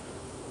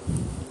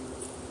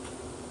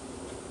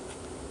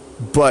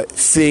 But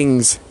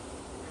things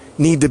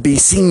need to be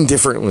seen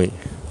differently.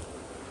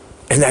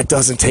 And that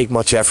doesn't take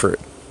much effort.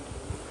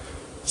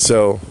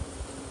 So,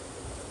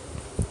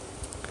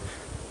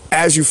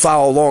 as you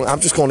follow along,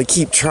 I'm just going to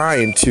keep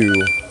trying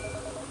to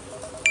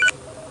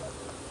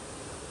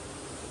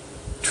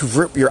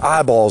rip your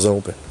eyeballs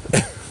open.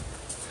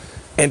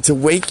 And to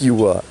wake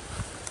you up.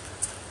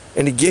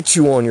 And to get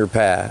you on your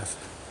path.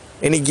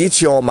 And to get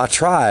you on my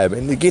tribe.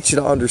 And to get you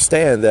to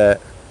understand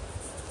that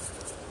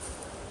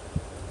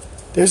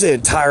there's a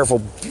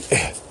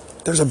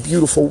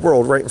beautiful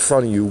world right in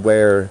front of you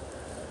where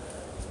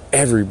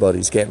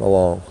everybody's getting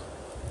along.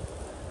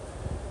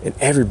 And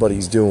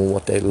everybody's doing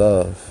what they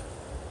love.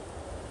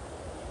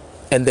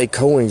 And they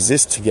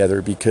coexist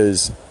together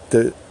because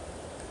the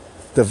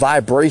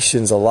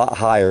vibration's a lot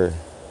higher.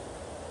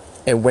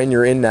 And when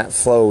you're in that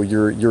flow,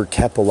 you're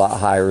kept a lot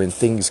higher, and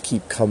things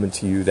keep coming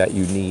to you that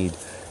you need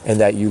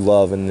and that you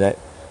love and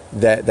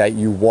that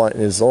you want.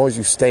 And as long as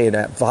you stay in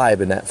that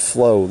vibe and that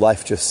flow,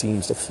 life just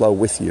seems to flow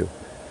with you,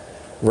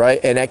 right?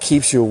 And that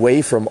keeps you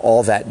away from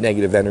all that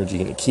negative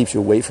energy, and it keeps you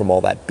away from all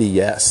that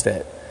BS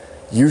that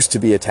used to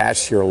be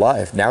attached to your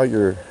life. Now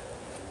you're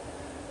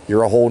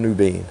a whole new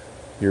being.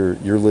 You're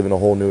living a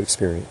whole new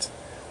experience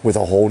with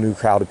a whole new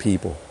crowd of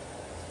people,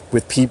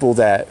 with people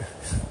that,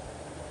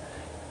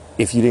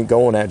 if you didn't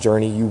go on that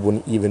journey, you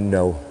wouldn't even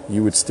know.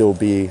 You would still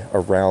be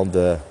around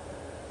the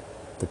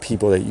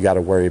people that you got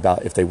to worry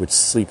about if they would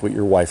sleep with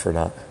your wife or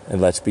not. And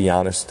let's be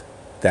honest,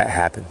 that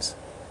happens.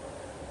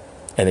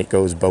 And it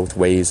goes both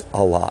ways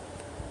a lot.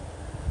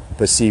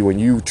 But see, when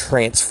you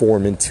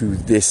transform into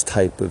this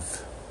type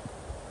of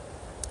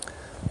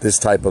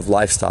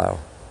lifestyle,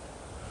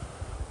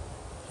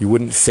 you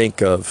wouldn't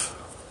think of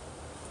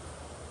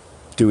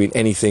doing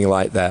anything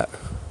like that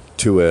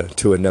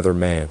to another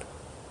man.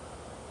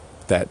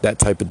 That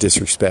type of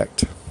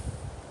disrespect.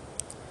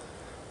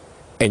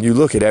 And you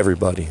look at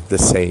everybody the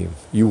same.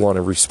 You want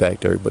to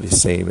respect everybody the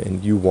same,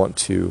 and you want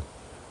to,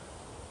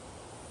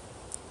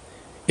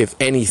 if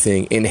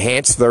anything,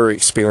 enhance their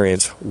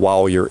experience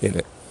while you're in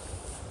it.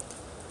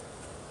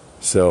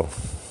 So,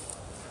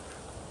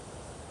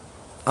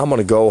 I'm going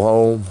to go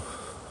home.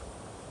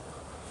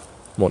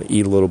 I'm going to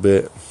eat a little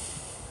bit.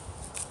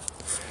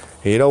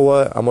 And you know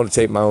what? I'm going to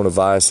take my own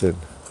advice, and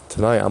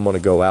tonight I'm going to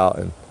go out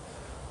and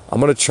I'm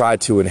going to try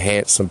to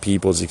enhance some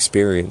people's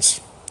experience.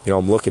 You know,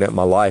 I'm looking at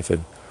my life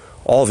and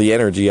all the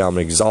energy I'm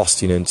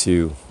exhausting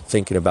into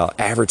thinking about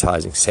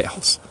advertising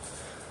sales.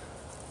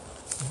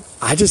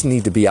 I just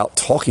need to be out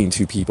talking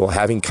to people,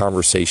 having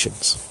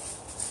conversations.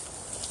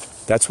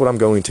 That's what I'm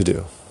going to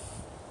do.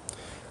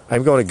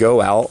 I'm going to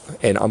go out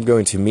and I'm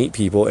going to meet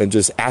people and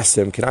just ask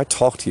them, can I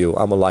talk to you?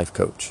 I'm a life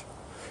coach.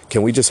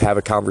 Can we just have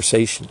a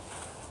conversation?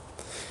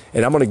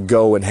 And I'm going to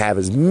go and have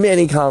as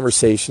many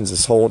conversations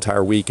this whole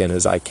entire weekend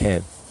as I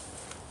can.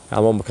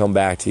 I'm going to come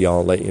back to y'all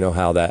and let you know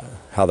how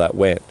that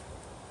went.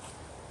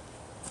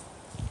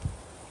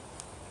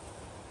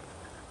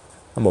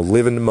 I'm going to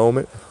live in the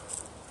moment.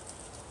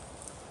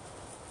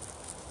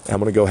 I'm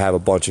going to go have a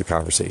bunch of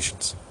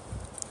conversations.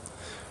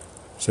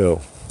 So,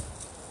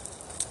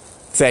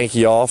 thank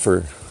y'all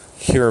for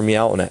hearing me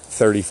out on that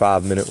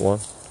 35-minute one.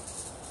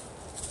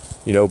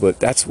 But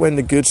that's when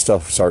the good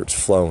stuff starts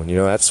flowing.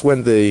 That's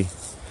when the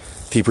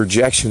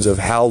projections of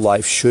how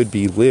life should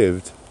be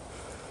lived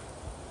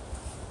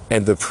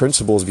and the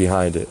principles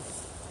behind it.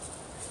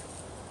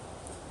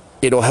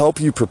 It'll help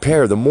you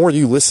prepare. The more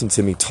you listen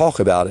to me talk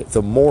about it,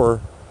 the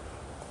more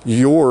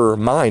your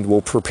mind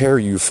will prepare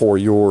you for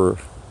your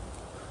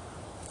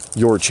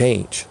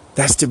change.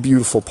 That's the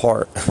beautiful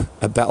part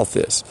about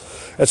this.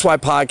 That's why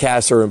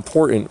podcasts are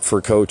important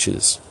for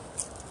coaches.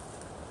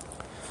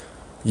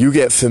 You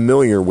get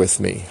familiar with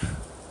me,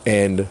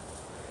 and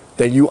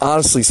then you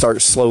honestly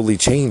start slowly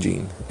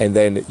changing, and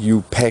then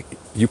you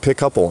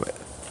pick up on it.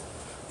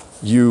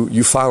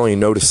 You finally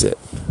notice it,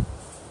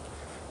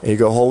 and you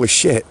go, holy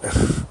shit,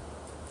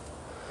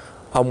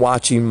 I'm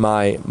watching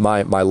my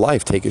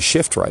life take a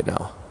shift right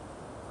now.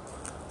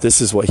 This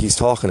is what he's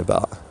talking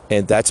about.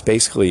 And that's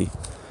basically,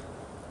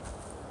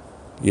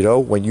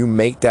 when you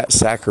make that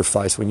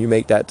sacrifice, when you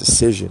make that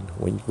decision,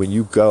 when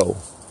you go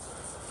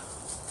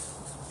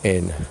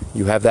and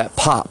you have that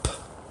pop,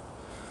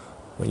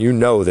 when you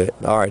know that,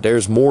 all right,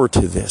 there's more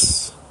to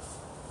this,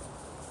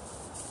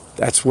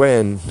 that's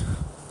when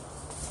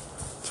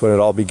it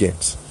all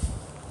begins.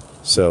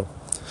 So,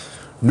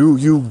 New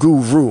You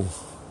Guru,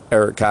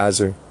 Eric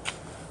Kaiser,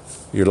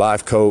 your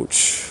life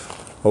coach.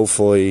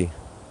 Hopefully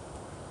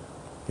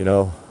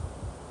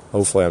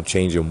I'm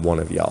changing one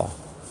of y'all.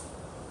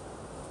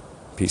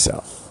 Peace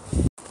out.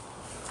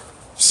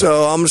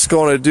 So I'm just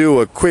going to do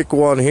a quick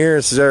one here.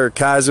 This is Eric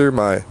Kaiser,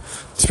 my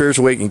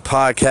Spiritual Awakening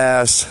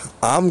podcast.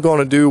 I'm going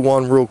to do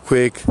one real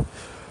quick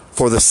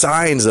for the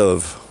signs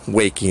of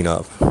waking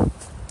up.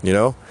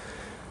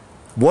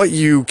 What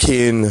you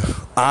can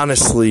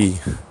honestly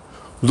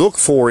look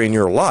for in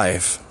your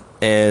life.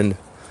 And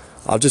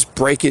I'll just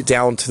break it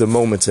down to the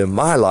moments in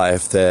my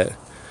life that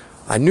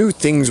I knew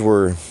things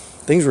were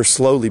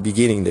slowly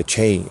beginning to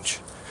change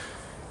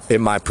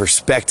in my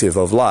perspective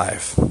of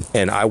life.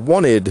 And I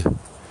wanted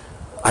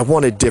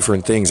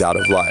different things out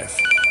of life.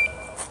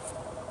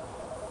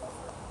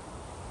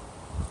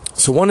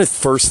 So one of the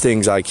first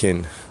things I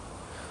can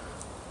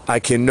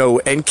know,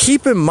 and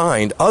keep in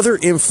mind, other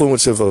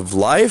influences of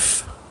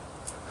life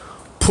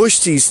push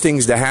these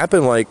things to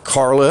happen, like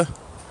Carla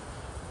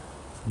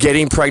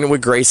getting pregnant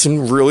with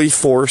Grayson really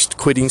forced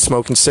quitting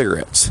smoking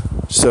cigarettes.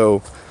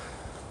 So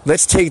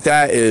let's take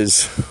that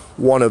as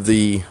one of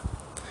the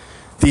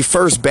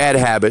first bad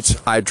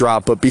habits I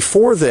dropped. But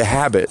before the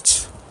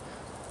habits,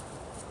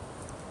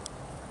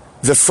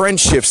 the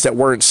friendships that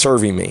weren't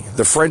serving me,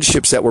 the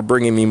friendships that were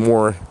bringing me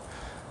more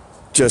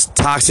just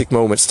toxic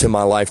moments to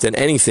my life than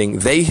anything,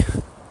 they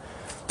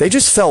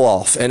just fell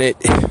off. And it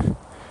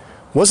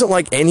wasn't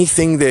like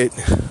anything that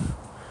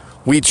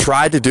we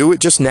tried to do. It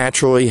just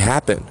naturally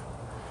happened.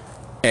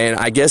 And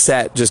I guess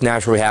that just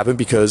naturally happened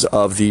because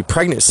of the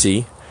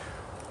pregnancy.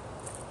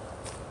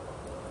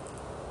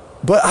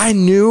 But I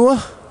knew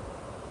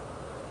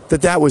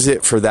that was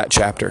it for that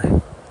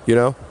chapter,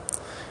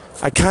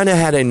 I kind of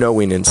had a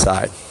knowing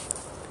inside.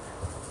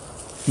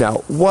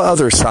 Now, what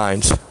other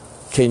signs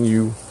can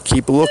you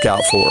keep a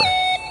lookout for?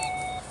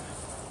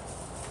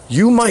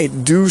 You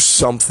might do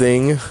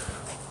something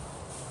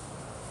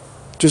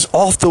just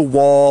off the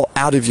wall,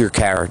 out of your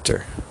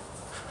character.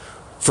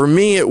 For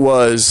me, it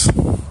was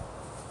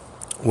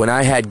when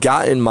I had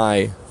gotten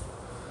my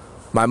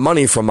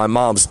money from my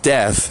mom's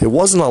death. It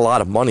wasn't a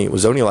lot of money. It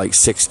was only like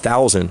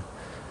 $6,000.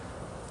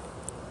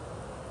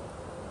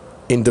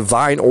 In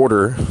divine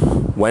order,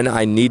 when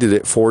I needed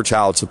it for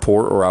child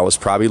support, or I was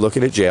probably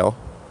looking at jail,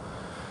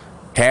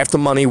 half the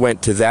money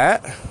went to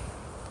that.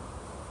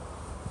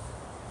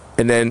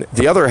 And then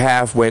the other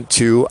half went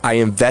to, I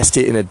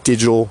invested in a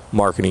digital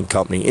marketing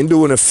company,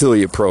 into an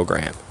affiliate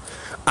program.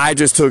 I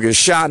just took a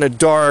shot in the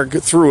dark,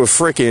 threw a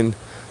freaking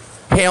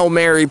Hail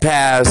Mary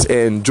pass,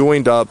 and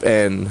joined up.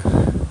 And,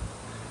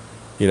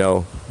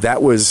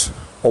 that was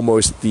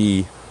almost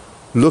the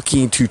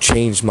looking to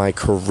change my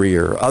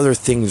career. Other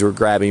things were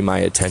grabbing my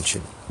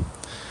attention.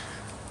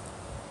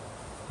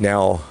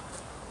 Now,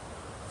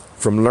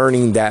 from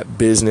learning that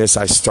business,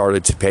 I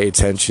started to pay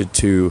attention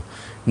to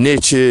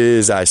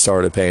niches. I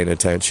started paying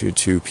attention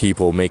to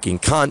people making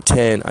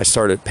content. I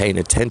started paying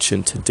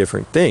attention to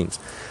different things.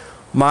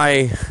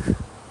 My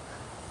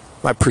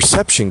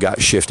perception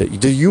got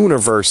shifted. The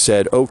universe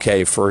said,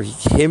 okay, for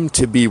him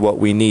to be what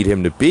we need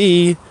him to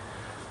be,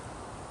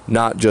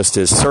 not just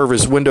a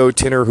service window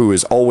tinner who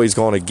is always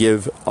going to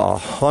give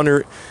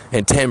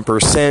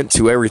 110%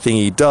 to everything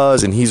he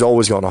does, and he's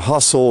always going to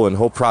hustle, and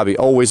he'll probably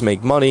always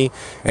make money,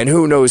 and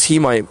who knows, he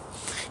might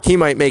he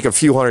might make a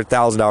few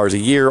 $100,000 a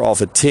year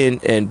off a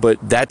tin, but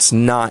that's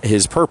not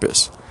his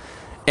purpose.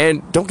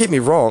 And don't get me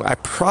wrong, I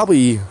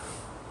probably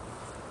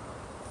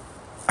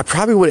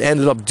would have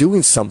ended up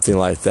doing something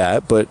like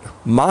that, but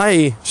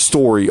my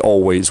story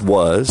always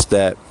was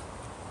that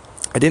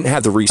I didn't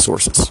have the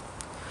resources,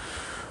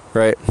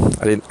 right?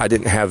 I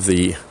didn't have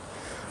the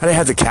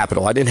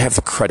capital. I didn't have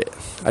the credit.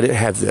 I didn't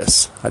have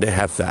this. I didn't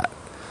have that.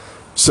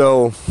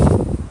 So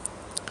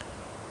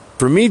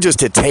for me, just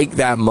to take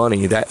that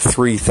money, that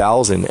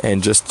 $3,000,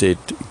 and just to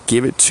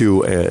give it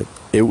to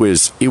it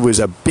was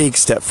a big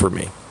step for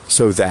me,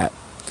 so that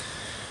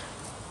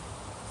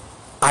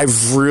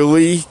I've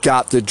really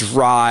got the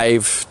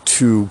drive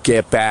to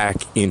get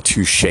back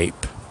into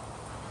shape.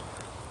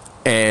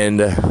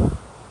 And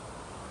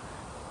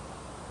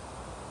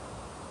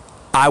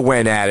I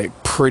went at it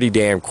pretty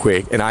damn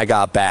quick, and I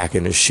got back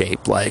into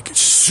shape like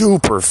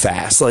super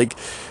fast. Like,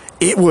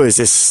 it was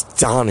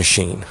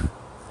astonishing.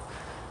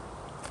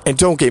 And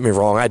don't get me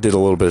wrong, I did a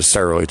little bit of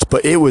steroids,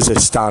 but it was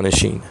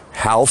astonishing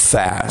how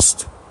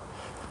fast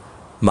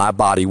my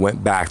body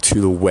went back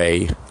to the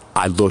way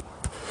I looked.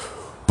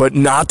 But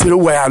not to the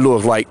way I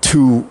look, like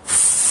to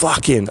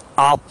fucking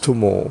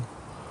optimal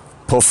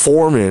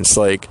performance,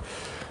 like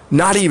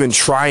not even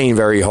trying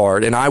very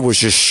hard. And I was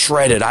just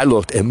shredded. I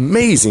looked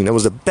amazing. It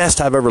was the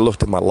best I've ever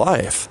looked in my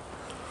life.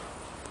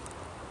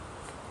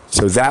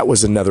 So that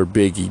was another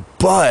biggie.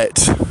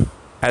 But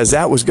as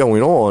that was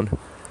going on,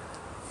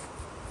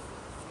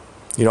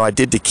 you know, I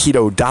did the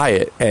keto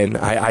diet, and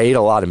I ate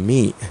a lot of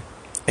meat.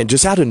 And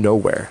just out of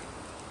nowhere,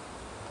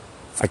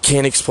 I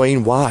can't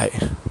explain why,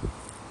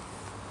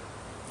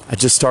 I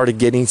just started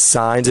getting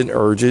signs and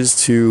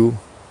urges to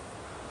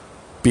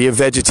be a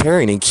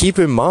vegetarian. And keep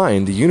in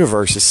mind, the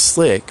universe is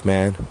slick,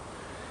 man.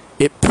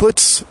 It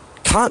puts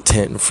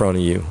content in front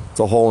of you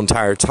the whole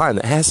entire time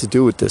that has to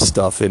do with this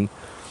stuff. And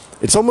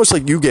it's almost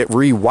like you get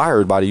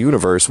rewired by the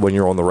universe when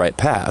you're on the right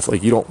path.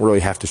 Like, you don't really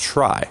have to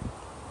try.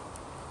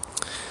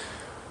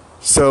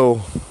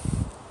 So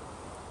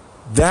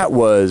that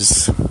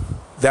was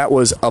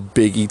a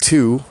biggie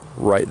too,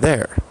 right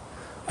there.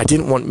 I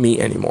didn't want meat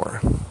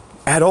anymore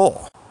at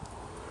all.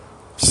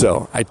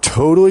 So I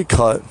totally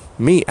cut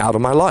meat out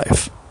of my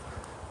life.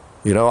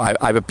 You know,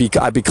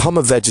 I become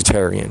a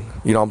vegetarian.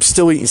 You know, I'm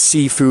still eating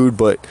seafood,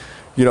 but,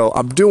 you know,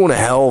 I'm doing a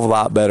hell of a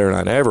lot better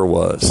than I ever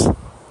was.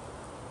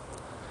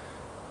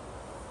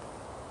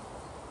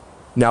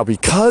 Now,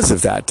 because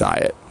of that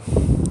diet,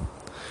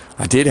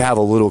 I did have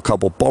a little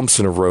couple bumps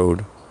in the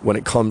road when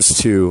it comes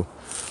to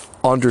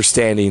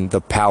understanding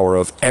the power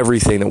of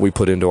everything that we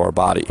put into our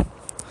body.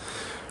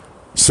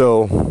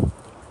 So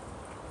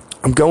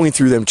I'm going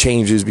through them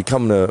changes,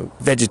 becoming a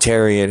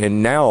vegetarian,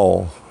 and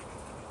now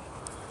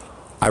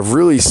I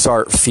really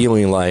start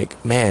feeling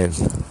like, man,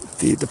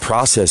 the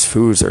processed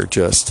foods are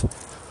just,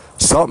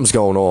 something's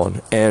going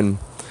on. And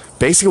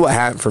basically what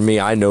happened for me,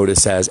 I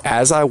noticed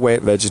as I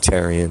went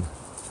vegetarian,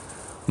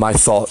 my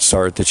thoughts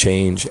started to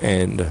change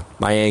and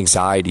my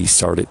anxiety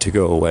started to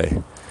go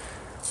away.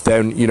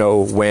 Then, you know,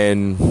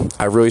 when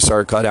I really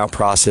started cutting out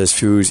processed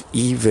foods,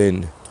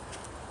 even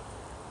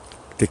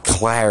the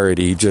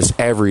clarity, just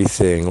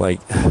everything, like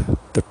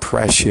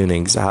depression,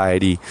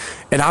 anxiety,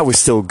 and I was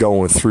still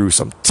going through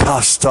some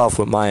tough stuff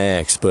with my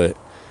ex, but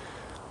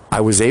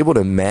I was able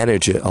to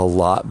manage it a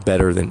lot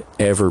better than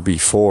ever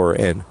before.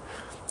 And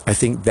I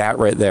think that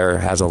right there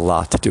has a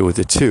lot to do with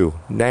it too.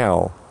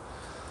 Now,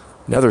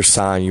 another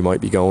sign you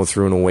might be going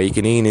through an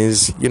awakening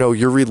is, you know,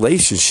 your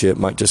relationship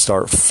might just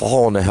start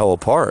falling the hell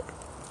apart.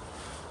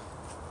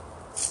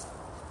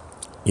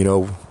 You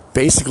know,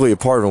 basically a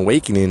part of an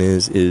awakening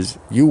is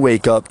you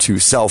wake up to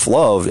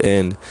self-love,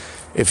 and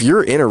if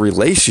you're in a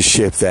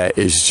relationship that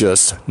is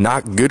just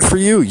not good for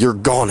you, you're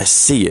gonna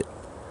see it.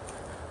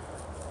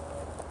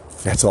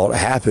 That's all that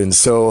happens.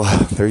 So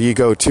there you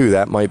go too.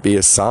 That might be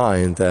a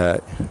sign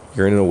that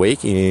you're in an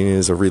awakening,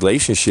 is a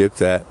relationship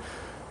that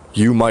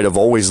you might have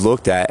always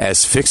looked at as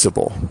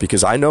fixable.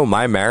 Because I know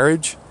my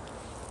marriage,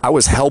 I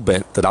was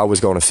hell-bent that I was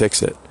going to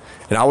fix it.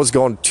 And I was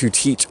going to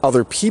teach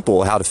other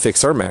people how to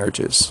fix their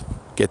marriages.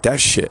 Get that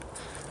shit.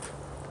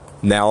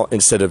 Now,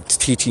 instead of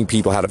teaching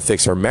people how to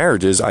fix their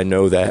marriages, I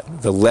know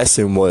that the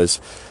lesson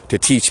was to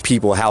teach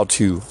people how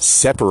to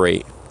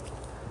separate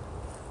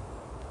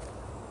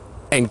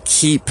and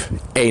keep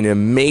an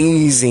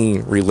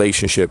amazing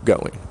relationship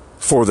going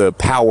for the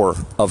power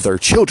of their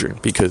children.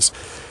 Because,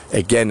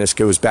 again, this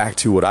goes back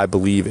to what I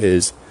believe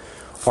is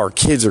our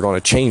kids are going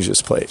to change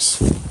this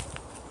place.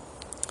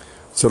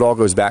 So it all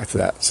goes back to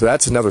that. So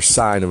that's another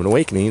sign of an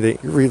awakening,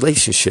 that your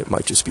relationship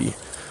might just be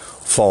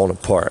falling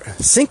apart.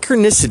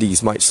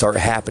 Synchronicities might start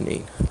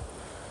happening.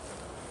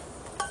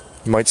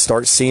 You might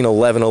start seeing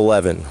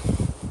 1111.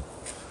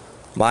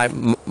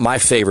 My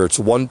favorites,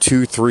 1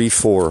 2 3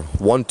 4,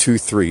 1 2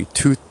 3,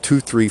 2 2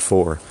 3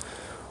 4.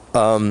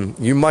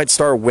 You might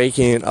start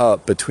waking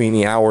up between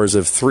the hours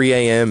of 3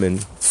 a.m.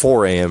 and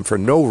 4 a.m. for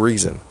no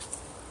reason.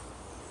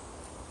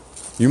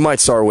 You might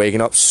start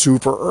waking up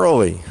super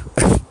early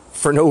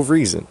for no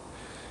reason.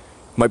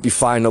 Might be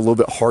finding it a little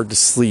bit hard to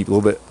sleep, a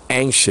little bit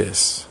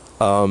anxious.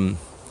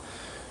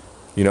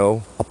 You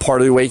know, a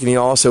part of the awakening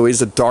also is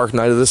the dark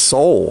night of the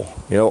soul.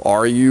 You know,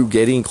 are you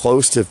getting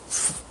close to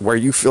where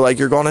you feel like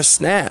you're going to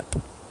snap?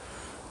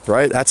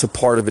 Right? That's a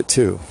part of it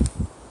too.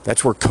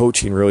 That's where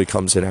coaching really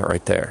comes in at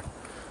right there.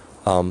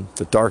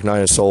 The dark night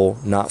of the soul,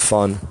 not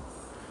fun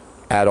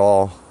at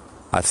all.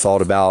 I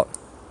thought about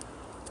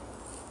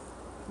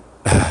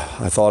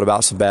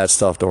some bad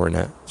stuff during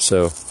that.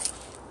 So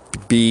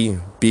be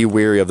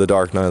wary of the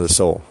dark night of the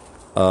soul.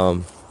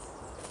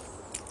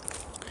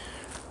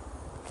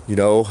 You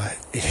know,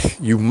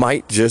 you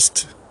might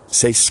just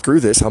say, screw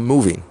this, I'm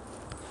moving.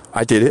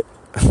 I did it.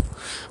 I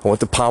went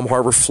to Palm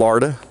Harbor,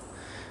 Florida,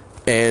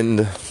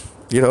 and,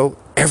 you know,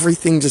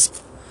 everything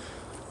just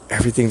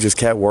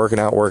kept working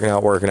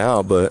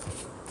out. But,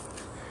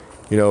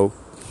 you know,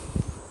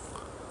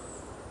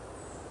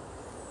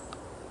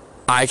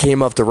 I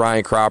came up to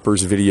Ryan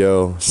Cropper's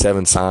video,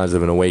 7 Signs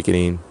of an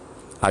Awakening.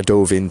 I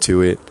dove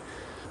into it.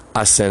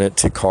 I sent it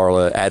to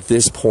Carla. At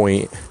this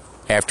point,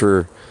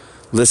 after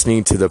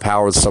listening to the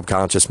power of the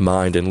subconscious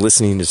mind and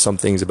listening to some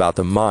things about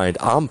the mind,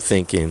 I'm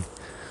thinking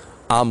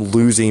I'm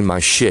losing my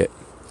shit.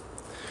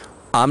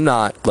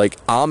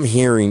 I'm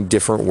hearing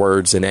different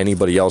words than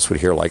anybody else would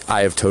hear. Like,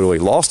 I have totally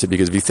lost it,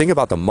 because if you think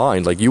about the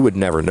mind, like, you would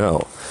never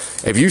know.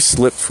 If you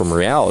slipped from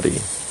reality,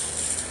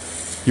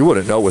 you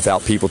wouldn't know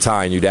without people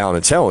tying you down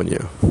and telling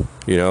you,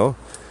 you know?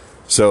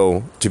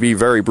 So, to be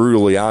very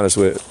brutally honest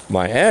with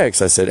my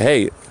ex, I said,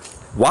 hey,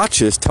 watch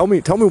this. Tell me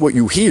what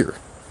you hear.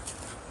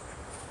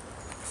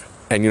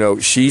 And, you know,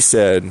 she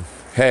said,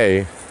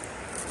 hey,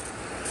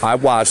 I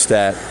watched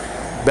that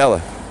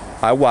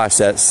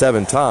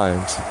 7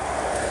 times.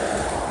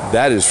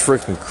 That is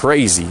freaking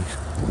crazy.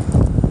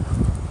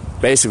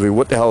 Basically,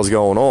 what the hell is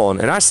going on?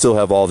 And I still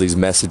have all these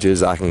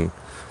messages.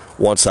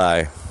 Once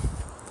I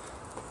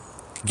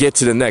get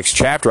to the next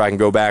chapter, I can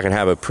go back and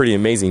have a pretty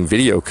amazing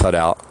video cut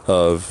out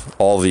of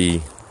all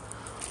the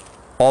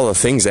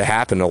things that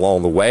happened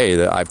along the way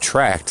that I've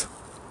tracked.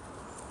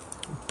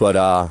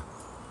 But,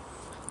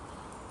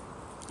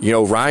 you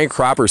know, Ryan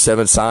Cropper's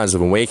 7 Signs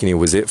of Awakening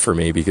was it for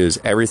me, because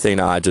everything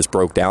I just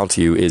broke down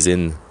to you is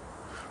in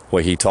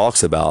what he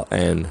talks about.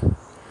 And,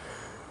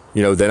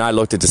 you know, then I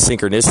looked at the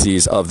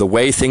synchronicities of the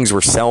way things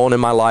were selling in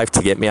my life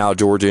to get me out of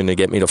Georgia and to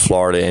get me to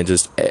Florida, and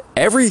just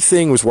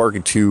everything was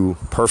working too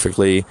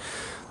perfectly.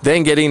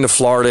 Then getting to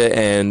Florida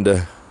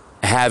and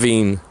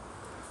having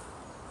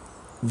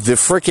the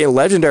freaking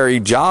legendary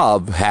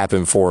job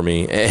happen for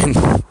me.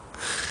 And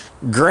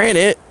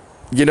granted,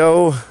 you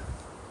know,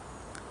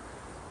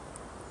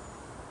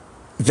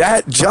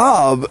 that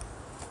job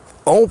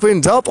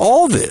opened up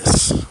all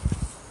this.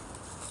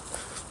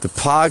 The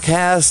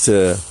podcast,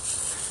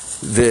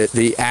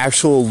 the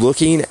actual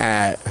looking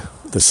at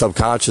the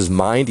subconscious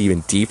mind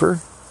even deeper,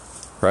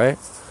 right?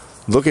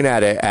 Looking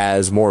at it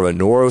as more of a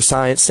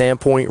neuroscience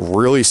standpoint,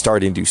 really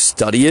starting to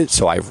study it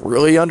so I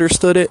really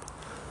understood it.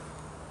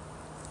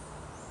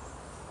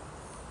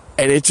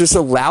 And it just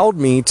allowed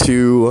me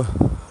to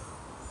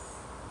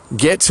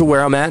get to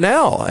where I'm at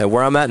now. And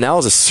where I'm at now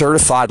is a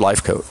certified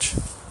life coach,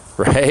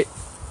 right?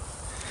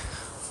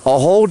 A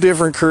whole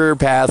different career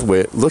path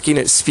with looking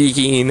at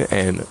speaking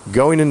and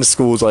going into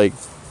schools. Like,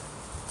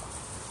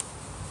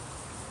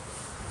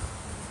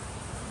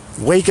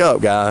 wake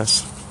up,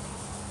 guys.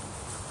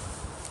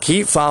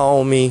 Keep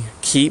following me.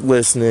 Keep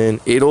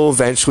listening. It'll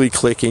eventually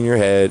click in your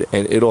head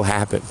and it'll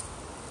happen.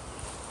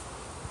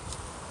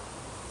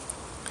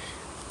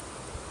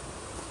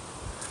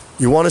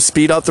 You want to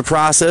speed up the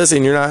process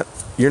and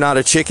you're not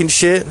a chicken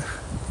shit?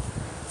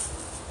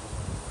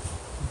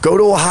 Go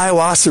to a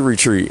ayahuasca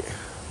retreat.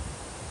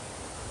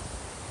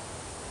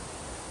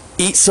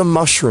 Eat some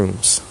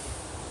mushrooms.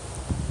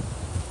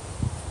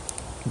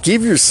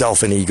 Give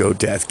yourself an ego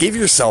death. Give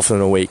yourself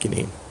an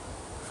awakening.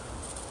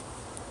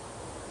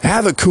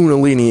 Have a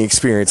Kundalini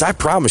experience. I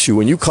promise you,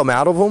 when you come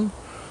out of them,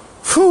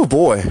 whew,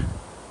 boy.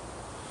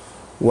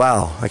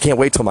 Wow, I can't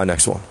wait till my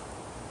next one.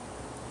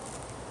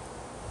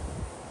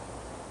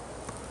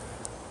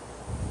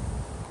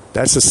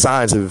 That's the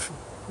signs of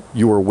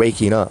you are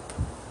waking up.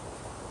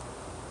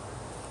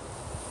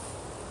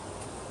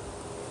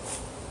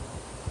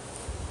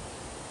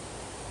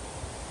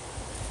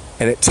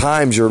 And at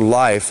times your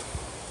life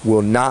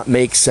will not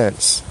make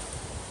sense.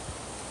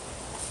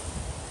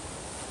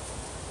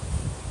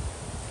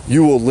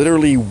 You will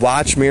literally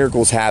watch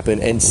miracles happen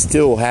and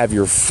still have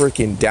your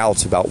freaking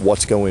doubts about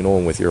what's going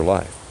on with your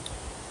life.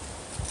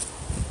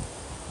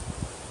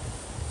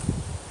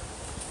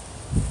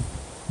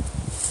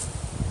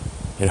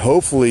 And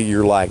hopefully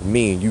you're like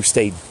me and you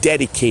stay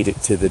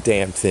dedicated to the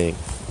damn thing.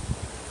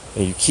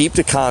 And you keep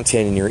the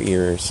content in your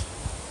ears.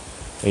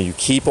 And you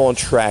keep on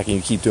track and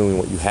you keep doing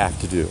what you have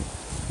to do.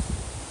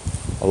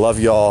 I love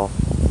y'all.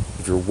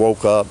 If you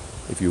woke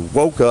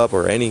up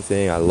or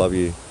anything, I love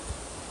you.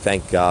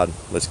 Thank God.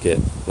 Let's get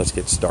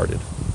started.